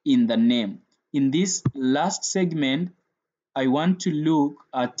in the name? In this last segment, I want to look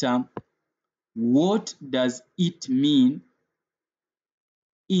at what does it mean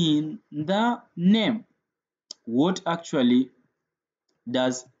in the name? What actually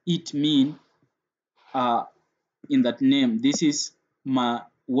does it mean in that name? This is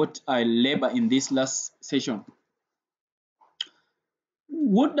what I labor in this last session.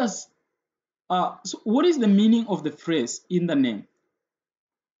 So what is the meaning of the phrase in the name?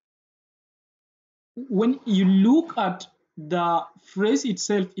 When you look at the phrase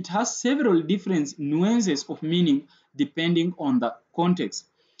itself, it has several different nuances of meaning depending on the context.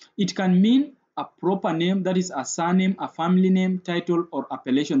 It can mean a proper name, that is a surname, a family name, title, or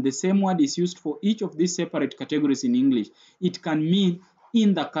appellation. The same word is used for each of these separate categories in English. It can mean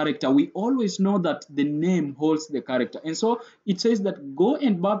in the character. We always know that the name holds the character. And so it says that go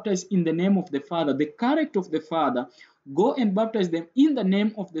and baptize in the name of the Father, the character of the Father. Go and baptize them in the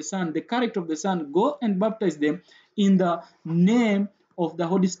name of the Son, the character of the Son. Go and baptize them in the name of the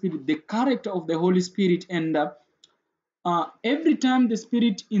Holy Spirit, the character of the Holy Spirit. And every time the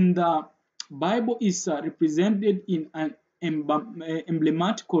Spirit in the Bible is represented in an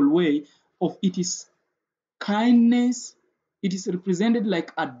emblematical way of it is kindness, it is represented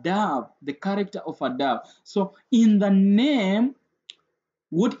like a dove, the character of a dove. So in the name,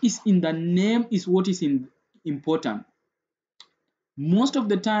 what is in the name is what is important. Most of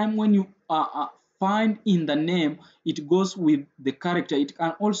the time when you find in the name, it goes with the character. It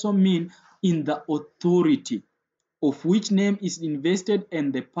can also mean in the authority of which name is invested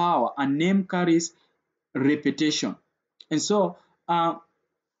and the power. A name carries reputation. And so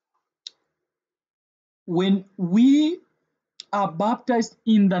when we are baptized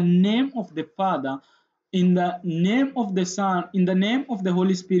in the name of the Father, in the name of the Son, in the name of the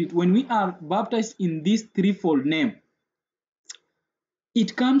Holy Spirit, when we are baptized in this threefold name,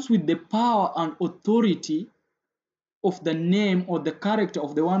 it comes with the power and authority of the name or the character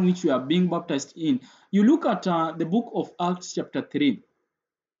of the one which you are being baptized in. You look at the book of Acts chapter 3.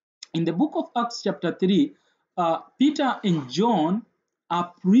 In the book of Acts chapter 3, Peter and John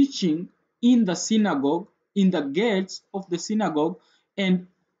are preaching in the synagogue, in the gates of the synagogue, and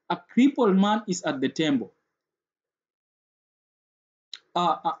a crippled man is at the temple.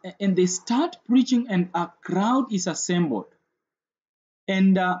 And they start preaching and a crowd is assembled.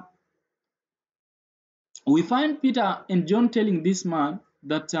 And we find Peter and John telling this man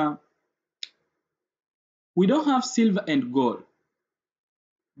that we don't have silver and gold,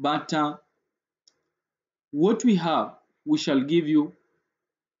 but what we have, we shall give you.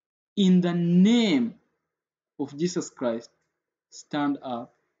 In the name of Jesus Christ, stand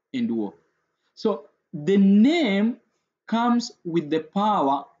up and walk. So the name comes with the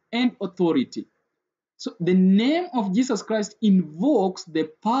power and authority. So the name of Jesus Christ invokes the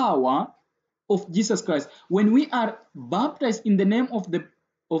power of Jesus Christ. When we are baptized in the name of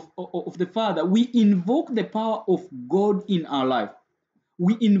the Father, we invoke the power of God in our life.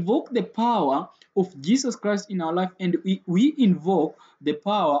 We invoke the power of Jesus Christ in our life, and we invoke the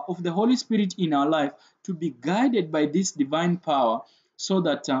power of the Holy Spirit in our life to be guided by this divine power so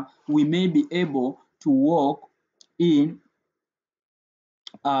that we may be able to walk in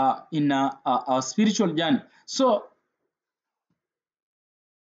our spiritual journey. So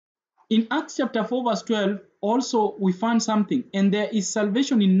in Acts chapter 4 verse 12, also we find something. And there is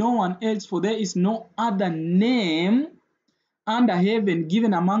salvation in no one else, for there is no other name under heaven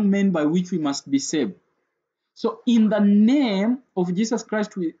given among men by which we must be saved. So in the name of Jesus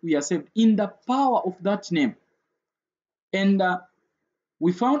Christ, we are saved, in the power of that name. And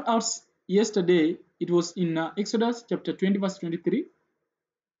we found out yesterday it was in Exodus chapter 20, verse 23,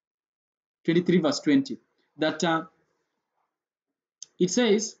 23, verse 20, that it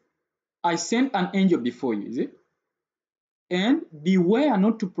says, I sent an angel before you, is it? And beware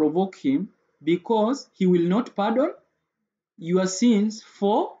not to provoke him, because he will not pardon your sins,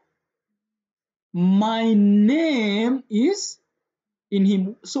 for my name is in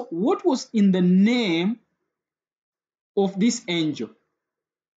him. So what was in the name of this angel?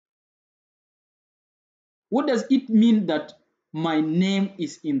 What does it mean that my name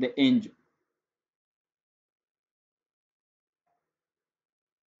is in the angel?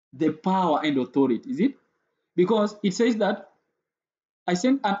 The power and authority, is it? Because it says that I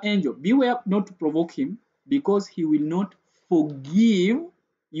sent an angel, beware not to provoke him, because he will not forgive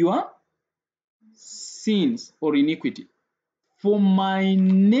your sins or iniquity. For my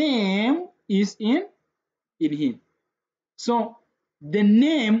name is in him. So the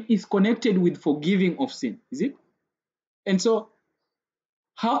name is connected with forgiving of sin, is it? And so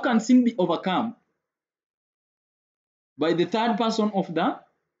how can sin be overcome? By the third person of the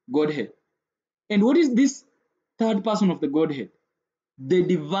Godhead. And what is this third person of the Godhead? The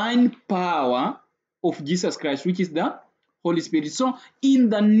divine power of Jesus Christ, which is the Holy Spirit. So in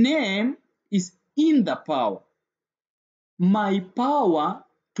the name is in the power. My power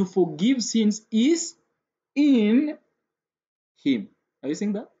to forgive sins is in him. Are you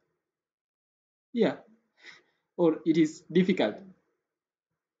saying that? Yeah. Or it is difficult.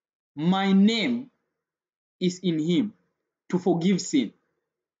 My name is in him to forgive sin.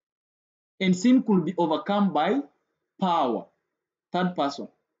 And sin could be overcome by power, third person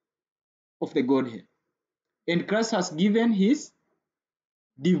of the Godhead. And Christ has given his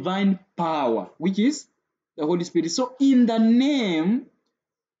divine power, which is the Holy Spirit. So in the name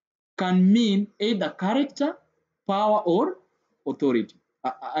can mean either character, power, or authority.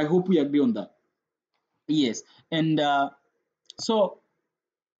 I hope we agree on that. Yes. And so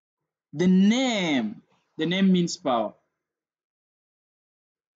the name means power.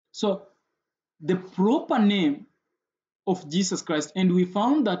 So the proper name of Jesus Christ, and we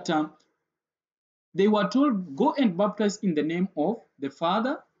found that they were told, go and baptize in the name of the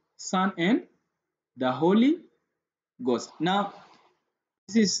Father, Son, and the Holy Ghost. Now,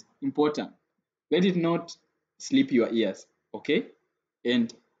 this is important. Let it not slip your ears, okay?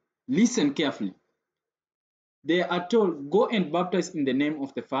 And listen carefully. They are told, go and baptize in the name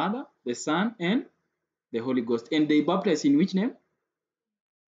of the Father, the Son, and the Holy Ghost. And they baptize in which name?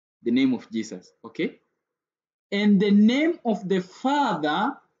 The name of Jesus, okay? And the name of the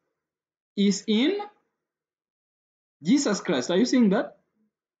Father is in Jesus Christ. Are you seeing that?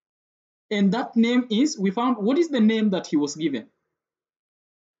 And that name is, we found, what is the name that he was given?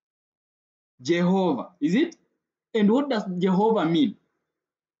 Jehovah, is it? And what does Jehovah mean?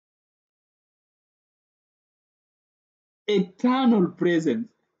 Eternal presence.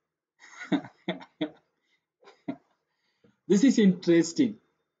 This is interesting.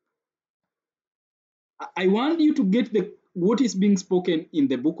 I want you to get what is being spoken in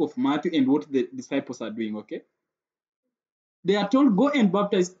the book of Matthew and what the disciples are doing, okay? They are told, go and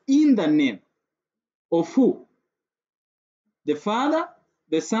baptize in the name of who? The Father,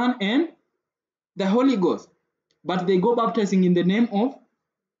 the Son, and the Holy Ghost. But they go baptizing in the name of,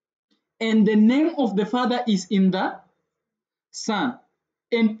 and the name of the Father is in the Son.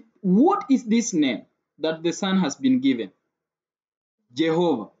 And what is this name that the Son has been given?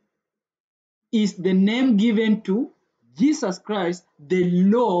 Jehovah is the name given to Jesus Christ. The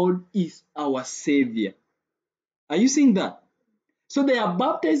Lord is our Savior. Are you seeing that? So they are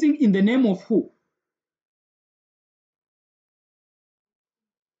baptizing in the name of who?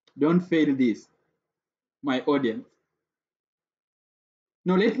 Don't fail this, my audience.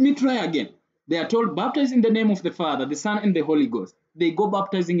 Now let me try again. They are told, baptize in the name of the Father, the Son, and the Holy Ghost. They go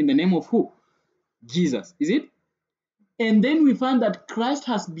baptizing in the name of who? Jesus, is it? And then we find that Christ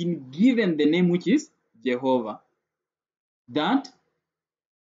has been given the name which is Jehovah. That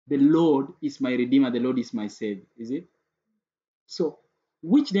the Lord is my Redeemer, the Lord is my Savior, is it? So,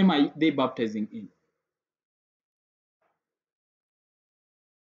 which name are they baptizing in?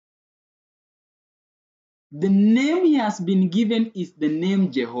 The name he has been given is the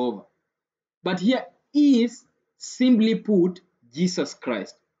name Jehovah. But here is simply put Jesus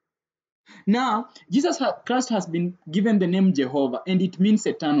Christ. Now, Christ has been given the name Jehovah, and it means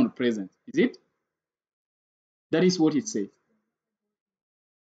eternal presence, is it? That is what it says.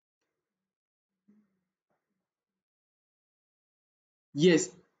 Yes,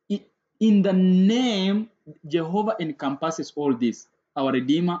 in the name, Jehovah encompasses all this, our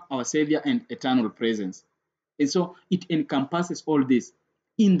Redeemer, our Savior, and eternal presence. And so it encompasses all this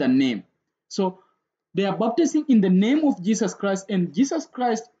in the name. So They are baptizing in the name of Jesus Christ, and Jesus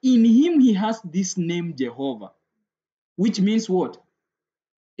Christ, in him, he has this name Jehovah, which means what?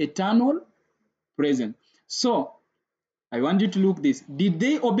 Eternal presence. So I want you to look this. Did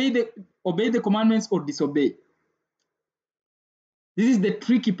they obey the commandments or disobey? This is the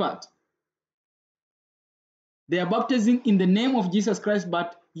tricky part. They are baptizing in the name of Jesus Christ,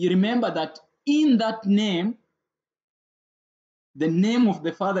 but you remember that in that name, the name of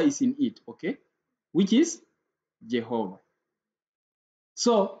the Father is in it, okay? Which is Jehovah.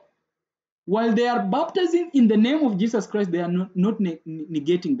 So while they are baptizing in the name of Jesus Christ, they are not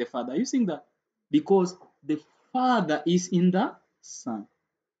negating the Father. Are you seeing that? Because the Father is in the Son.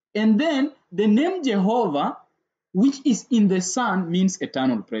 And then the name Jehovah, which is in the Son, means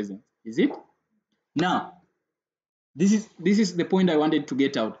eternal presence. Is it? Now, this is the point I wanted to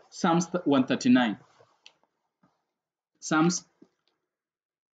get out. Psalms 139. Psalms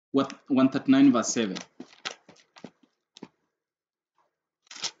 139 verse 7.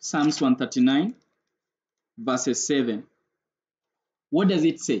 Psalms 139 verses 7. What does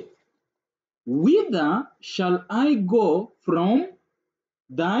it say? Whither shall I go from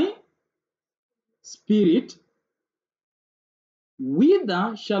thy spirit?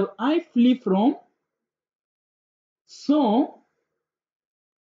 Whither shall I flee from? So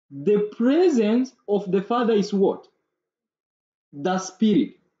the presence of the Father is what? The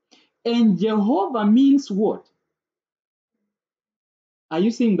Spirit. And Jehovah means what? Are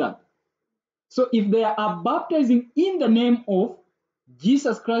you seeing that? So if they are baptizing in the name of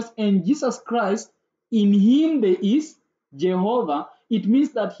Jesus Christ, and Jesus Christ, in him there is Jehovah, it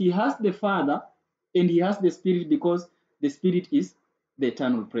means that he has the Father and he has the Spirit, because the Spirit is the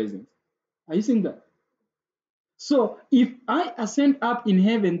eternal presence. Are you seeing that? So if I ascend up in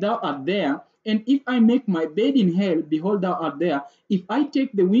heaven, thou art there. And if I make my bed in hell, behold, thou art there. If I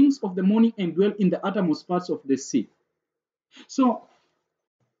take the wings of the morning and dwell in the uttermost parts of the sea. So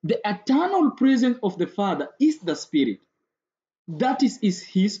the eternal presence of the Father is the Spirit. That is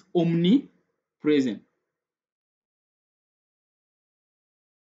his omnipresence.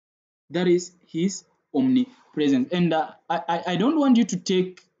 That is his omnipresence. And I don't want you to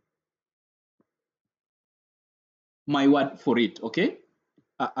take my word for it, okay?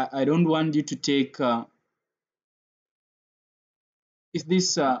 I don't want you to take, is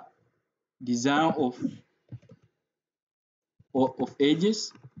this desire of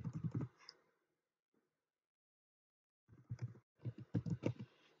ages?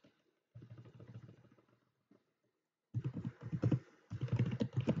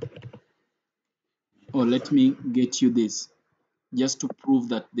 Or let me get you this, just to prove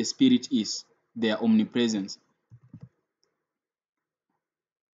that the Spirit is their omnipresence.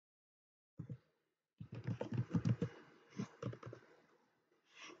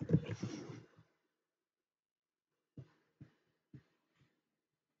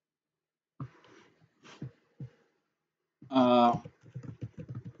 Uh,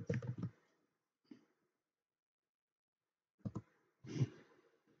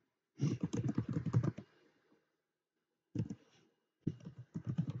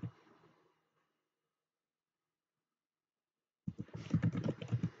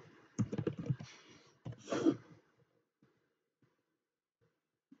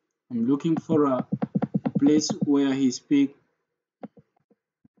 I'm looking for a place where he speaks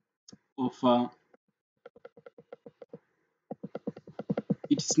of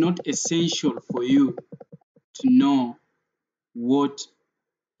it is not essential for you to know what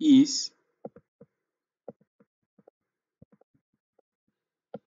is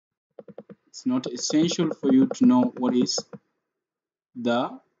it's not essential for you to know what is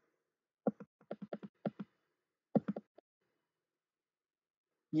the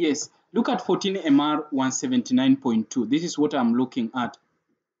yes. Look at 14 MR 179.2. This is what I'm looking at.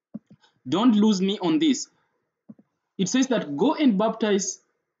 Don't lose me on this. It says that go and baptize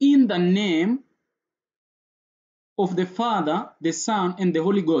in the name of the Father, the Son, and the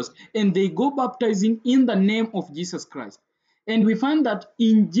Holy Ghost. And they go baptizing in the name of Jesus Christ. And we find that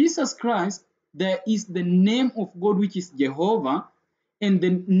in Jesus Christ, there is the name of God, which is Jehovah. And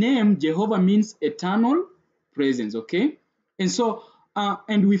the name Jehovah means eternal presence, okay? And so,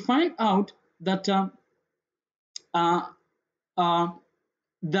 and we find out that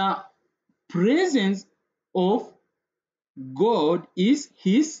the presence of God is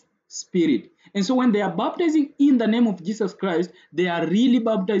his Spirit. And so when they are baptizing in the name of Jesus Christ, they are really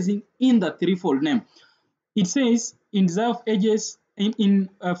baptizing in the threefold name. It says in Desire of Ages in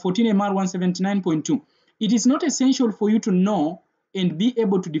 14 MR 179.2, it is not essential for you to know and be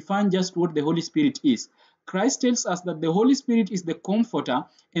able to define just what the Holy Spirit is. Christ tells us that the Holy Spirit is the Comforter,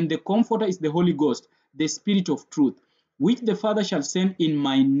 and the Comforter is the Holy Ghost. the Spirit of truth, which the Father shall send in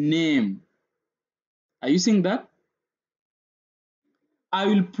my name. Are you seeing that? I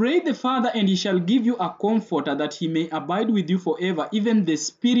will pray the Father, and he shall give you a comforter, that he may abide with you forever, even the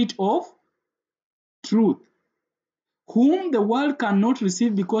Spirit of truth, whom the world cannot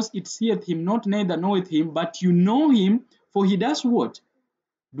receive, because it seeth him not, neither knoweth him. But you know him, for he does what?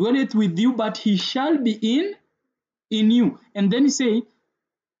 Dwelleth with you, but he shall be in you. And then he say,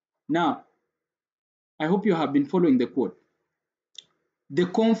 now, I hope you have been following the quote. The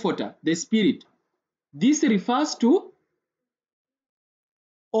Comforter, the Spirit. This refers to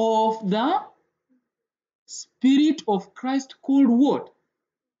of the Spirit of Christ, called what?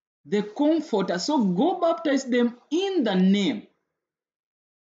 The Comforter. So go baptize them in the name.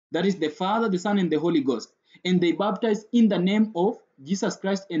 That is the Father, the Son, and the Holy Ghost. And they baptize in the name of Jesus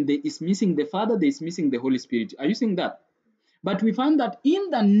Christ, and they is missing the Father, they is missing the Holy Spirit. Are you seeing that? But we find that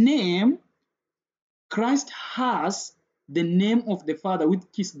in the name, Christ has the name of the Father, which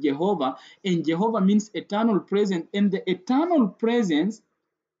is Jehovah, and Jehovah means eternal presence, and the eternal presence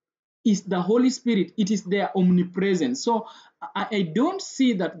is the Holy Spirit. It is their omnipresence. So I don't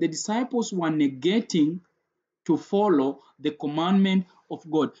see that the disciples were negating to follow the commandment of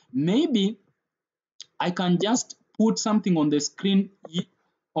God. Maybe I can just put something on the screen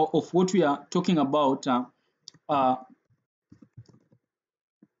of what we are talking about.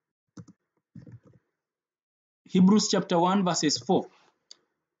 Hebrews chapter 1 verses 4.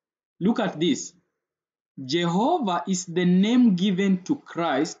 Look at this. Jehovah is the name given to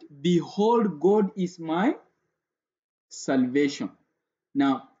Christ. Behold, God is my salvation.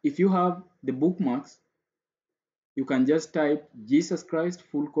 Now, if you have the bookmarks, you can just type Jesus Christ,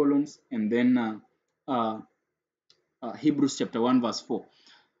 full colons, and then Hebrews chapter 1 verse 4.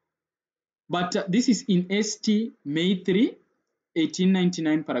 But this is in ST May 3,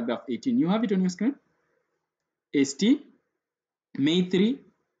 1899, paragraph 18. You have it on your screen? ST May 3.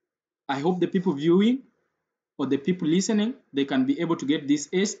 I hope the people viewing or the people listening, they can be able to get this.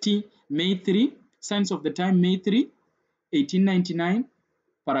 ST May 3, Signs of the Time, May 3, 1899,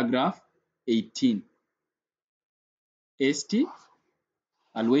 paragraph 18. ST,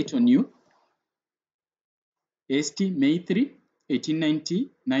 I'll wait on you. ST May 3,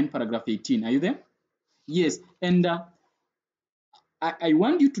 1899, paragraph 18. Are you there? Yes. And I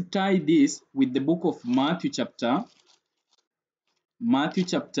want you to tie this with the book of Matthew chapter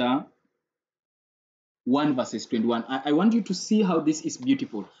 1 verses 21. I want you to see how this is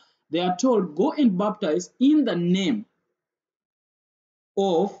beautiful. They are told, go and baptize in the name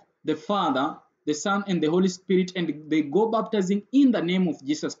of the Father, the Son, and the Holy Spirit, and they go baptizing in the name of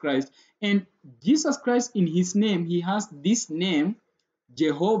Jesus Christ. And Jesus Christ, in his name, he has this name,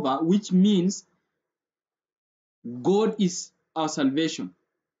 Jehovah, which means God is our salvation.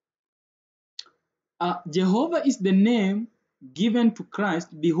 Jehovah is the name given to Christ.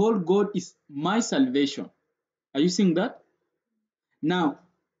 Behold, God is my salvation. Are you seeing that? Now,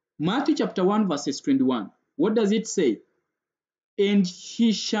 Matthew chapter 1 verses 21. What does it say? And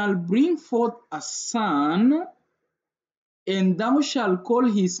he shall bring forth a son, and thou shalt call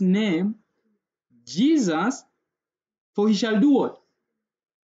his name Jesus, for he shall do what?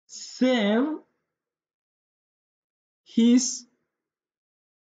 Save his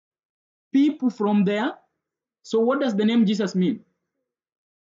people from there. So what does the name Jesus mean?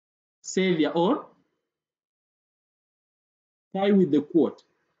 Savior, or tie with the quote,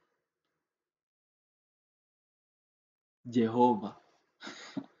 Jehovah.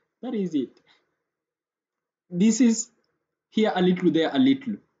 That is it. This is here a little, there a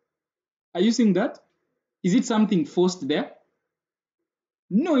little. Are you seeing that? Is it something forced there?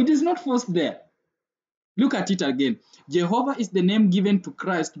 No, it is not forced there. Look at it again. Jehovah is the name given to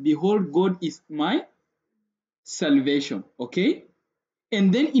Christ. Behold, God is my salvation. Okay?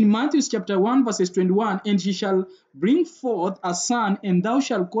 And then in Matthew chapter 1 verses 21, and he shall bring forth a son, and thou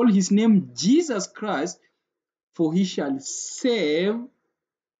shalt call his name Jesus Christ, for he shall save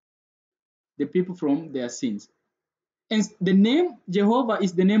the people from their sins. And the name Jehovah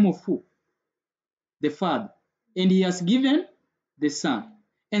is the name of who? The Father. And he has given the Son.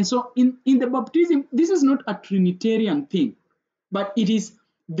 And so in the baptism, this is not a Trinitarian thing, but it is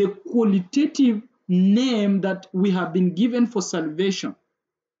the qualitative name that we have been given for salvation,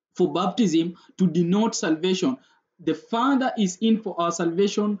 for baptism, to denote salvation. The Father is in for our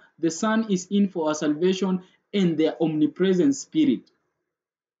salvation, the Son is in for our salvation, and the omnipresent Spirit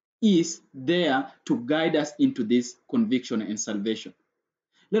is there to guide us into this conviction and salvation.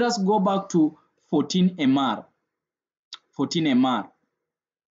 Let us go back to 14 MR. 14 MR.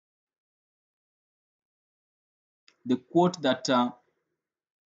 The quote that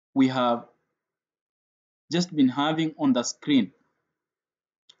we have just been having on the screen.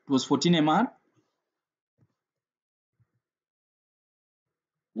 It was 14 mR,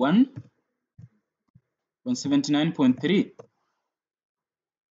 179.3.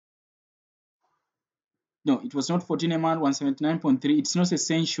 No, it was not 14 mR, 179.3. It's not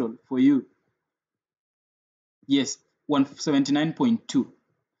essential for you. Yes, 179.2.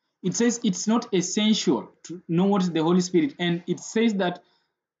 It says it's not essential to know what is the Holy Spirit, and it says that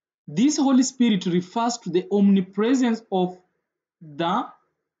this Holy Spirit refers to the omnipresence of the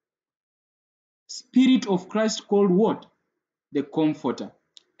Spirit of Christ called what? The Comforter.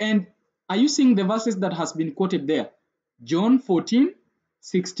 And are you seeing the verses that has been quoted there? John 14,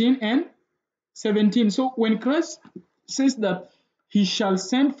 16 and 17. So when Christ says that he shall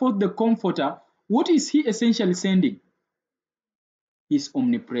send forth the Comforter, what is he essentially sending? His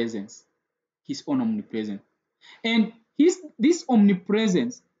omnipresence. His own omnipresence. And this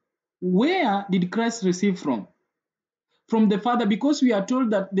omnipresence, where did Christ receive from? From the Father, because we are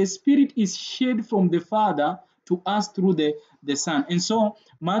told that the Spirit is shed from the Father to us through the Son. And so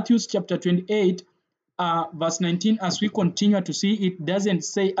Matthew chapter 28, verse 19, as we continue to see, it doesn't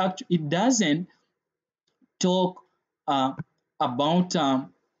say, it doesn't talk about a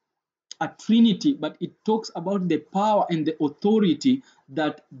Trinity, but it talks about the power and the authority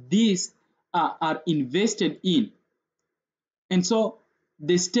that these are invested in. And so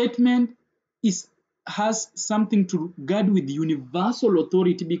the statement has something to guard with universal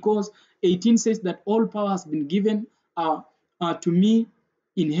authority, because 18 says that all power has been given to me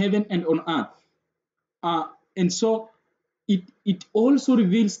in heaven and on earth. And so it also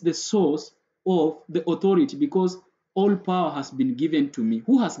reveals the source of the authority, because all power has been given to me.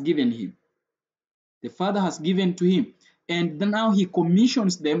 Who has given him? The Father has given to him. And now he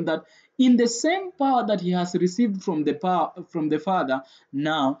commissions them that in the same power that he has received from the Father,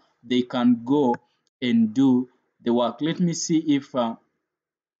 now they can go and do the work. Let me see if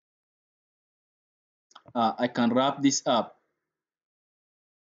I can wrap this up.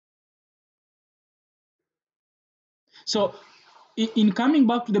 So in coming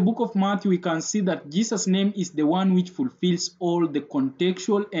back to the book of Matthew, we can see that Jesus' name is the one which fulfills all the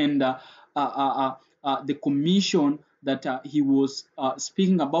contextual and the commission that he was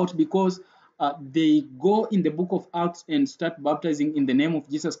speaking about, because they go in the book of Acts and start baptizing in the name of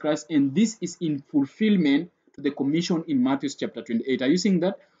Jesus Christ, and this is in fulfillment to the commission in Matthew chapter 28. Are you seeing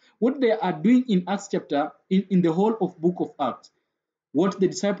that? What they are doing in Acts chapter, in the whole of book of Acts, what the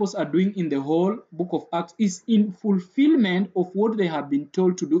disciples are doing in the whole book of Acts is in fulfillment of what they have been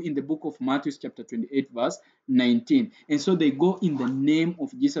told to do in the book of Matthew chapter 28 verse 19. And so they go in the name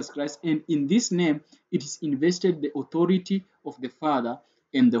of Jesus Christ, and in this name it is invested the authority of the Father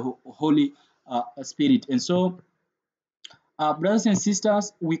and the Holy Spirit. And so brothers and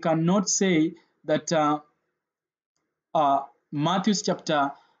sisters, we cannot say that Matthew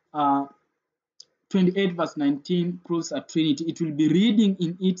chapter 28 verse 19 proves a Trinity. It will be reading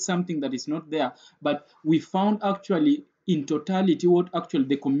in it something that is not there, but we found actually in totality what actually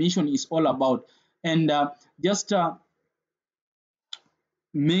the commission is all about. And just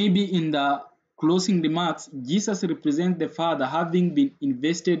maybe in the closing remarks, Jesus represents the Father having been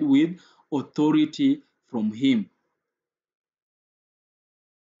invested with authority from him.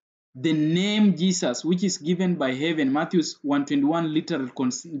 The name Jesus, which is given by heaven, Matthew 1:21, literally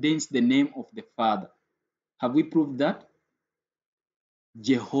contains the name of the Father. Have we proved that?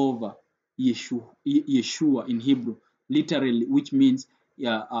 Jehovah, Yeshua in Hebrew, literally, which means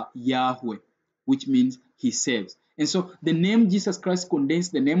Yahweh, which means he saves. And so the name Jesus Christ contains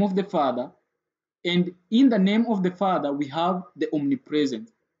the name of the Father, and in the name of the Father, we have the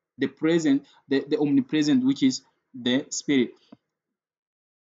omnipresent, the omnipresent, which is the Spirit.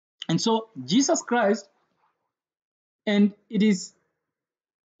 And so Jesus Christ, and it is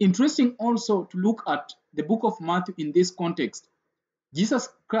interesting also to look at the book of Matthew in this context. Jesus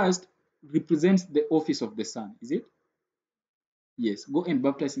Christ represents the office of the Son, is it? Yes, go and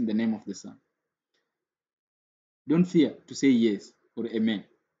baptize in the name of the Son. Don't fear to say yes or amen,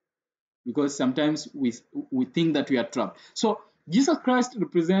 because sometimes we think that we are trapped. So Jesus Christ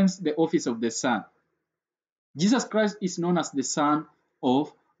represents the office of the Son. Jesus Christ is known as the Son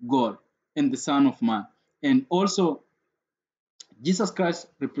of God and the Son of Man. And also, Jesus Christ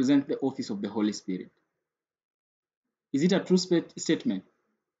represents the office of the Holy Spirit. Is it a true statement?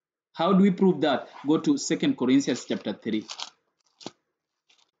 How do we prove that? Go to 2 Corinthians chapter 3.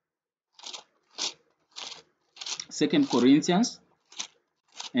 2 Corinthians,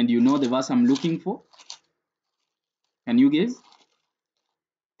 and you know the verse I'm looking for. Can you guess?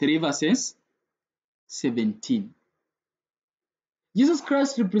 3 verses 17. Jesus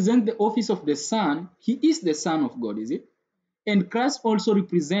Christ represents the office of the Son. He is the Son of God, is it? And Christ also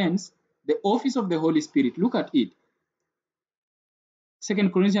represents the office of the Holy Spirit. Look at it. 2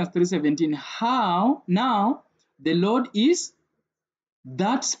 Corinthians 3:17. How now the Lord is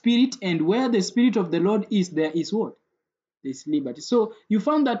that Spirit, and where the Spirit of the Lord is, there is what? There is liberty. So you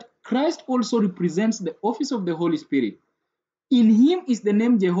find that Christ also represents the office of the Holy Spirit. In him is the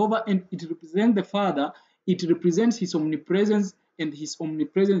name Jehovah, and it represents the Father. It represents his omnipresence, and his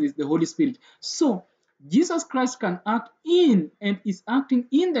omnipresence is the Holy Spirit. So Jesus Christ can act in and is acting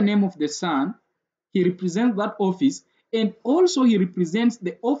in the name of the Son. He represents that office, and also he represents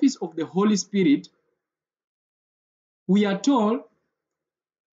the office of the Holy Spirit. We are told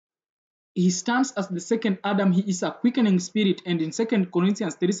he stands as the second Adam. He is a quickening spirit, and in 2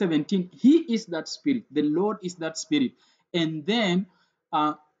 Corinthians 3:17, he is that spirit. The Lord is that spirit. And then,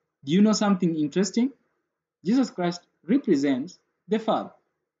 do you know something interesting? Jesus Christ represents the Father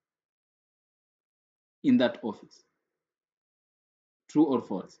in that office. True or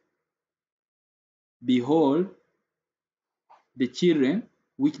false? Behold, the children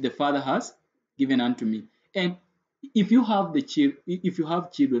which the Father has given unto me. And if you have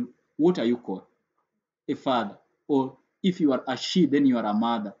children, what are you called? A father. Or if you are a she, then you are a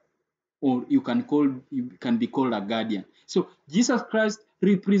mother. Or you can be called a guardian. So Jesus Christ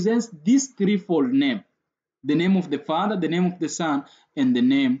represents this threefold name: the name of the Father, the name of the Son, and the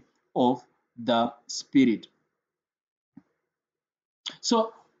name of the Spirit.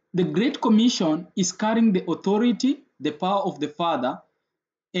 So the Great Commission is carrying the authority, the power of the Father,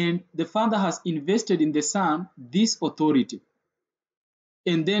 and the Father has invested in the Son this authority.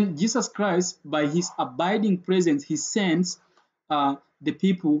 And then Jesus Christ, by his abiding presence, he sends the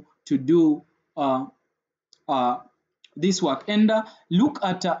people to do uh, this work. And look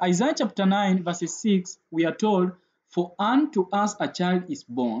at Isaiah chapter 9, verses 6. We are told, "For unto us a child is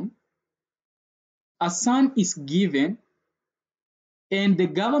born, a son is given, and the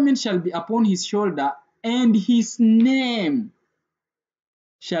government shall be upon his shoulder, and his name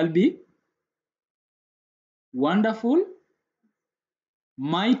shall be Wonderful,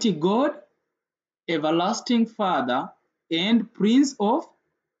 Mighty God, Everlasting Father, and Prince of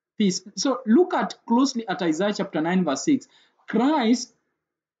Peace." So look at closely at Isaiah chapter 9, verse 6. Christ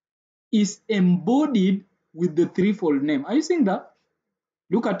is embodied with the threefold name. Are you seeing that?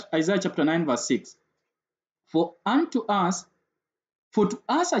 Look at Isaiah chapter 9, verse 6. For to us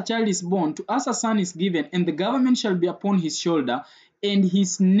a child is born, to us a son is given, and the government shall be upon his shoulder, and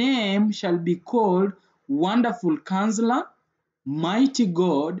his name shall be called Wonderful Counselor, Mighty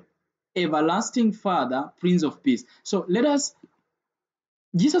God, Everlasting Father, Prince of Peace. So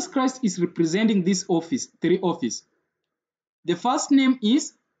Jesus Christ is representing this office, three office. The first name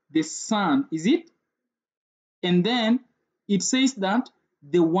is the Son, is it? And then it says that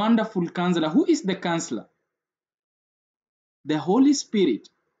the Wonderful Counselor. Who is the Counselor? The Holy Spirit,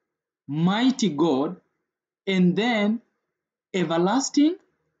 Mighty God, and then Everlasting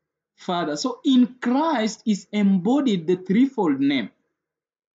Father. So in Christ is embodied the threefold name.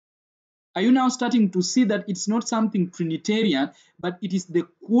 Are you now starting to see that it's not something Trinitarian, but it is the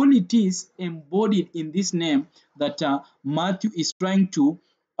qualities embodied in this name that Matthew is trying to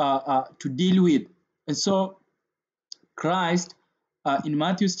deal with? And so Christ in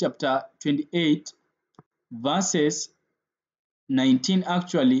Matthew chapter 28, verses 19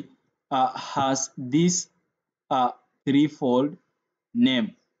 actually has this threefold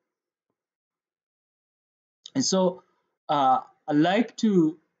name. And so I'd like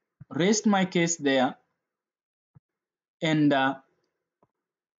to rest my case there. And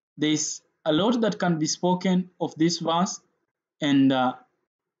there's a lot that can be spoken of this verse. And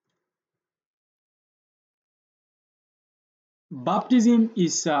baptism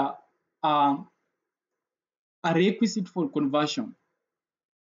is a requisite for conversion.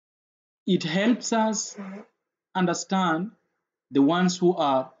 It helps us understand the ones who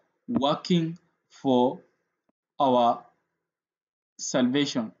are working for our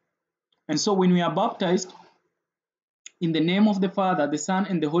salvation. And so when we are baptized in the name of the Father, the Son,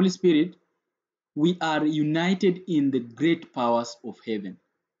 and the Holy Spirit, we are united in the great powers of heaven.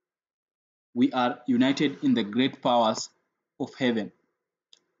 We are united in the great powers of heaven.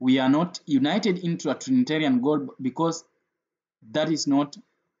 We are not united into a Trinitarian God because that is not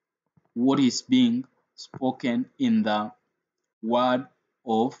what is being spoken in the Word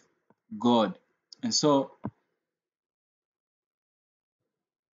of God. And so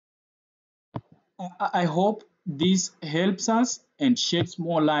I hope this helps us and sheds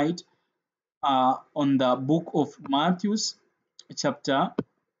more light on the book of Matthew, chapter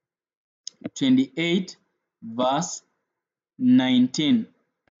 28, verse 19.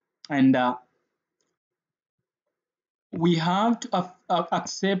 And we have to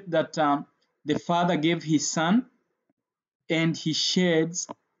accept that the Father gave his Son and he sheds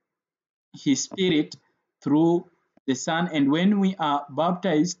his Spirit through the Son. And when we are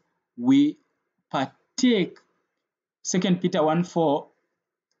baptized, we partake. 2 Peter 1:4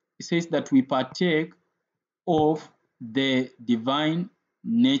 says that we partake of the divine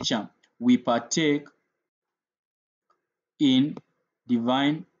nature. We partake in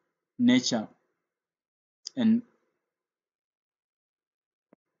divine nature. And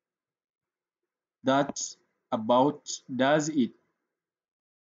that about does it.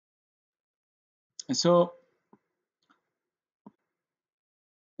 And so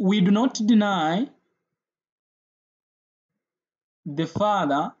we do not deny the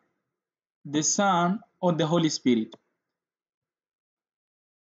Father, the Son, or the Holy Spirit.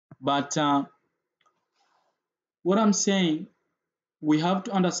 But what I'm saying, we have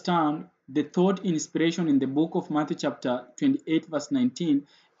to understand the thought inspiration in the book of Matthew chapter 28 verse 19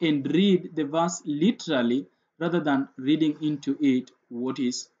 and read the verse literally rather than reading into it what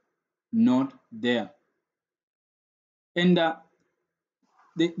is not there. And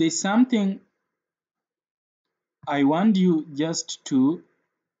there's something I want you just to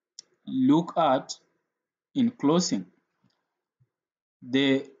look at in closing.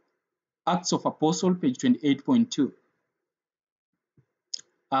 The Acts of Apostle, page 28.2.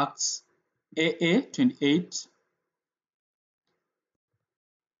 Acts AA 28.2.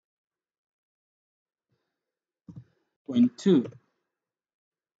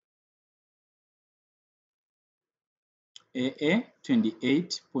 AA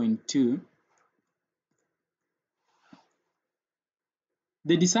 28.2.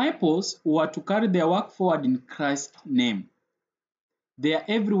 The disciples were to carry their work forward in Christ's name. Their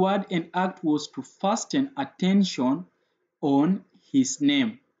every word and act was to fasten attention on his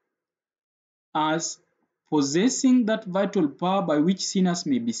name as possessing that vital power by which sinners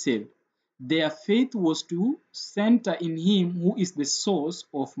may be saved. Their faith was to center in him who is the source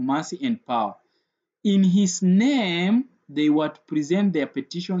of mercy and power. In his name, they were to present their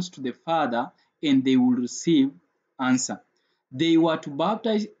petitions to the Father and they will receive answer. They were to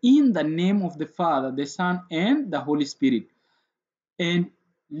baptize in the name of the Father, the Son, and the Holy Spirit. And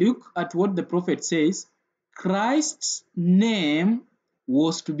look at what the prophet says. Christ's name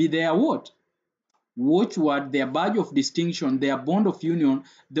was to be their what? Watchword, their badge of distinction, their bond of union,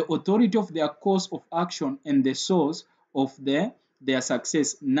 the authority of their course of action, and the source of their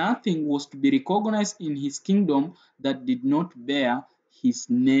success. Nothing was to be recognized in his kingdom that did not bear his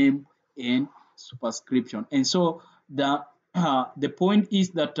name and superscription. And so the point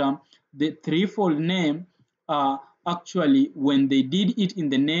is that the threefold name, actually, when they did it in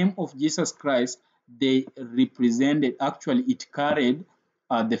the name of Jesus Christ, they represented, actually, it carried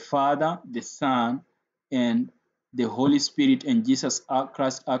the Father, the Son, and the Holy Spirit, and Jesus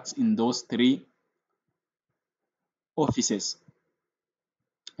Christ acts in those three offices.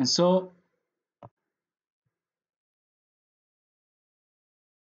 And so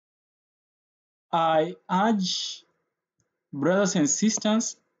I urge brothers and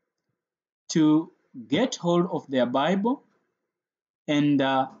sisters to get hold of their Bible and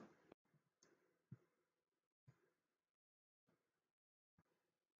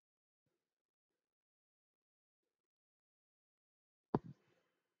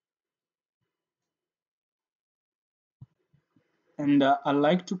I'd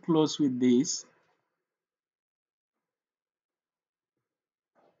like to close with this.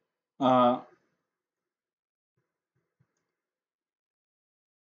 I'd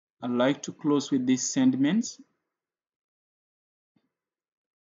like to close with these sentiments.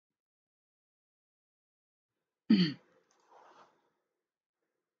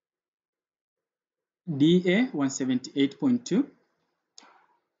 DA 178.2.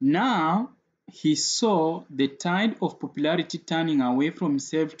 Now he saw the tide of popularity turning away from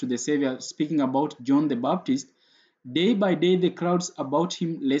himself to the Savior, speaking about John the Baptist. Day by day, the crowds about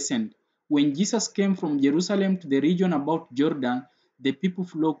him lessened. When Jesus came from Jerusalem to the region about Jordan, the people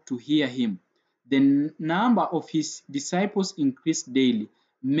flocked to hear him. The number of his disciples increased daily.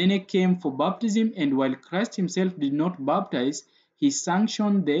 Many came for baptism, and while Christ himself did not baptize, he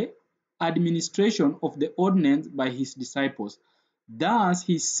sanctioned the administration of the ordinance by his disciples. Thus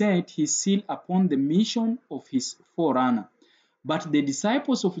he set his seal upon the mission of his forerunner. But the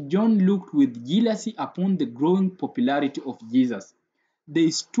disciples of John looked with jealousy upon the growing popularity of Jesus.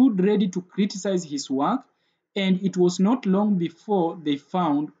 They stood ready to criticize his work, and it was not long before they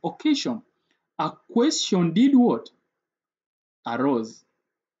found occasion. A question did what? Arose.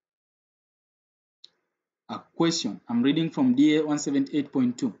 A question. I'm reading from DA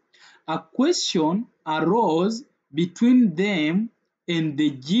 178.2. A question arose between them and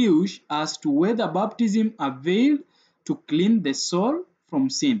the Jews as to whether baptism availed to clean the soul from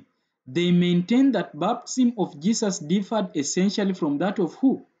sin. They maintained that baptism of Jesus differed essentially from that of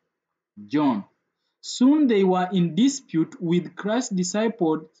who? John. Soon they were in dispute with Christ's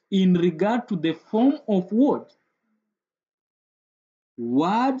disciples in regard to the form of what?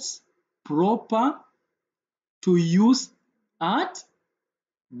 Words proper to use at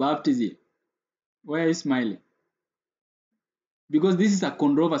baptism. Why are you smiling? Because this is a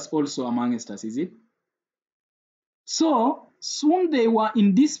controversy also amongst us, is it? So, soon they were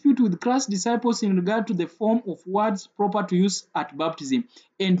in dispute with Christ's disciples in regard to the form of words proper to use at baptism.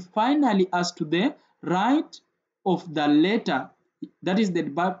 And finally, as to the right of the letter, that is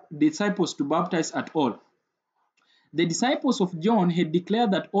the disciples to baptize at all. The disciples of John had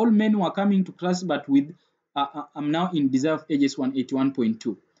declared that all men were coming to Christ, but with, I'm now in Desire of Ages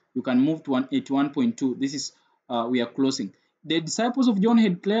 181.2. You can move to 181.2. This is, we are closing. The disciples of John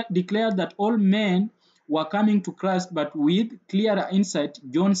had declared that all men were coming to Christ, but with clearer insight,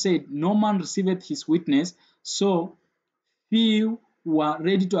 John said, no man receiveth his witness, so few were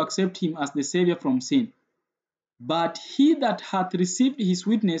ready to accept him as the Savior from sin. But he that hath received his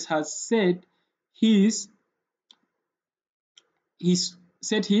witness has set his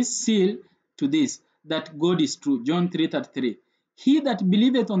seal to this, that God is true. John 3:33. He that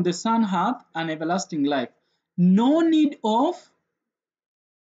believeth on the Son hath an everlasting life. No need of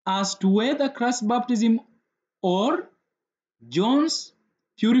as to whether Christ's baptism or John's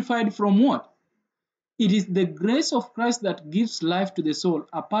purified from what? It is the grace of Christ that gives life to the soul.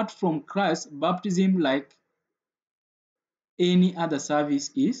 Apart from Christ's baptism, like any other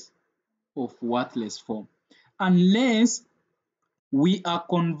service, is of worthless form. Unless we are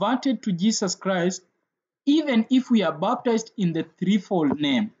converted to Jesus Christ, even if we are baptized in the threefold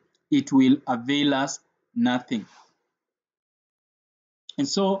name, it will avail us nothing. And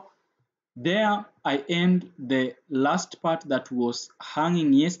so there I end the last part that was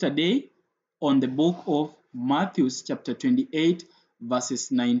hanging yesterday on the book of Matthew chapter 28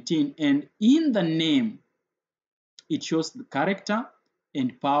 verses 19. And in the name, it shows the character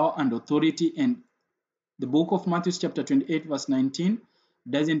and power and authority. And the book of Matthew chapter 28 verse 19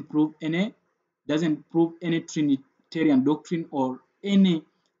 doesn't prove any Trinitarian doctrine or any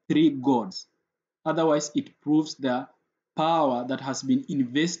three gods. Otherwise, it proves the power that has been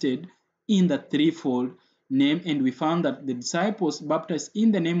invested in the threefold name. And we found that the disciples baptized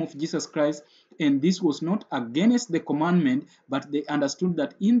in the name of Jesus Christ, and this was not against the commandment, but they understood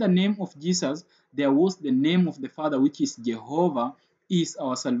that in the name of Jesus, there was the name of the Father, which is Jehovah, is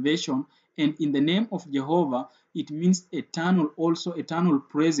our salvation. And in the name of Jehovah, it means eternal, also eternal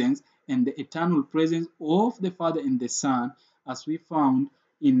presence, and the eternal presence of the Father and the Son, as we found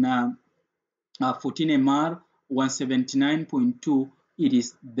in 14 MR 179.2, it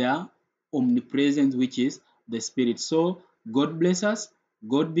is the omnipresence, which is the Spirit. So God bless us.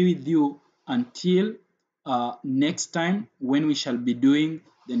 God be with you until next time when we shall be doing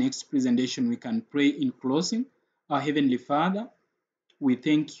the next presentation. We can pray in closing. Our Heavenly Father, we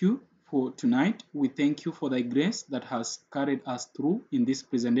thank you for tonight. We thank you for thy grace that has carried us through in this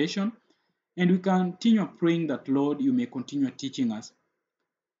presentation. And we continue praying that, Lord, you may continue teaching us.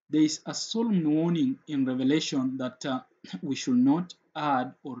 There is a solemn warning in Revelation that we should not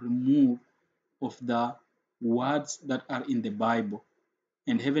add or remove of the words that are in the Bible.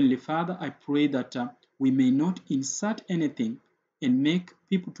 And Heavenly Father, I pray that we may not insert anything and make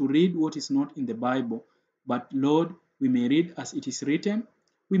people to read what is not in the Bible, but Lord, we may read as it is written.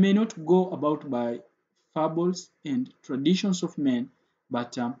 We may not go about by fables and traditions of men,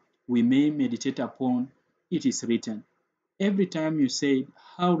 but we may meditate upon it is written. Every time you said,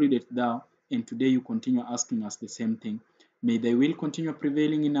 how readest thou? And today you continue asking us the same thing. May thy will continue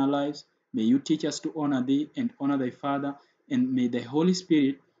prevailing in our lives. May you teach us to honor thee and honor thy Father. And may the Holy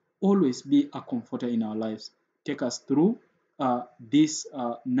Spirit always be a comforter in our lives. Take us through this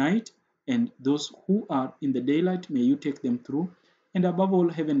night, and those who are in the daylight, may you take them through. And above all,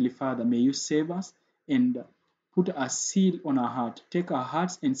 Heavenly Father, may you save us and put a seal on our heart. Take our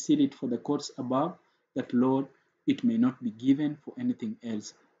hearts and seal it for the courts above, that, Lord, it may not be given for anything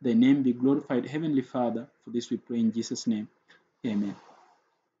else. Thy name be glorified, Heavenly Father. For this we pray in Jesus' name. Amen.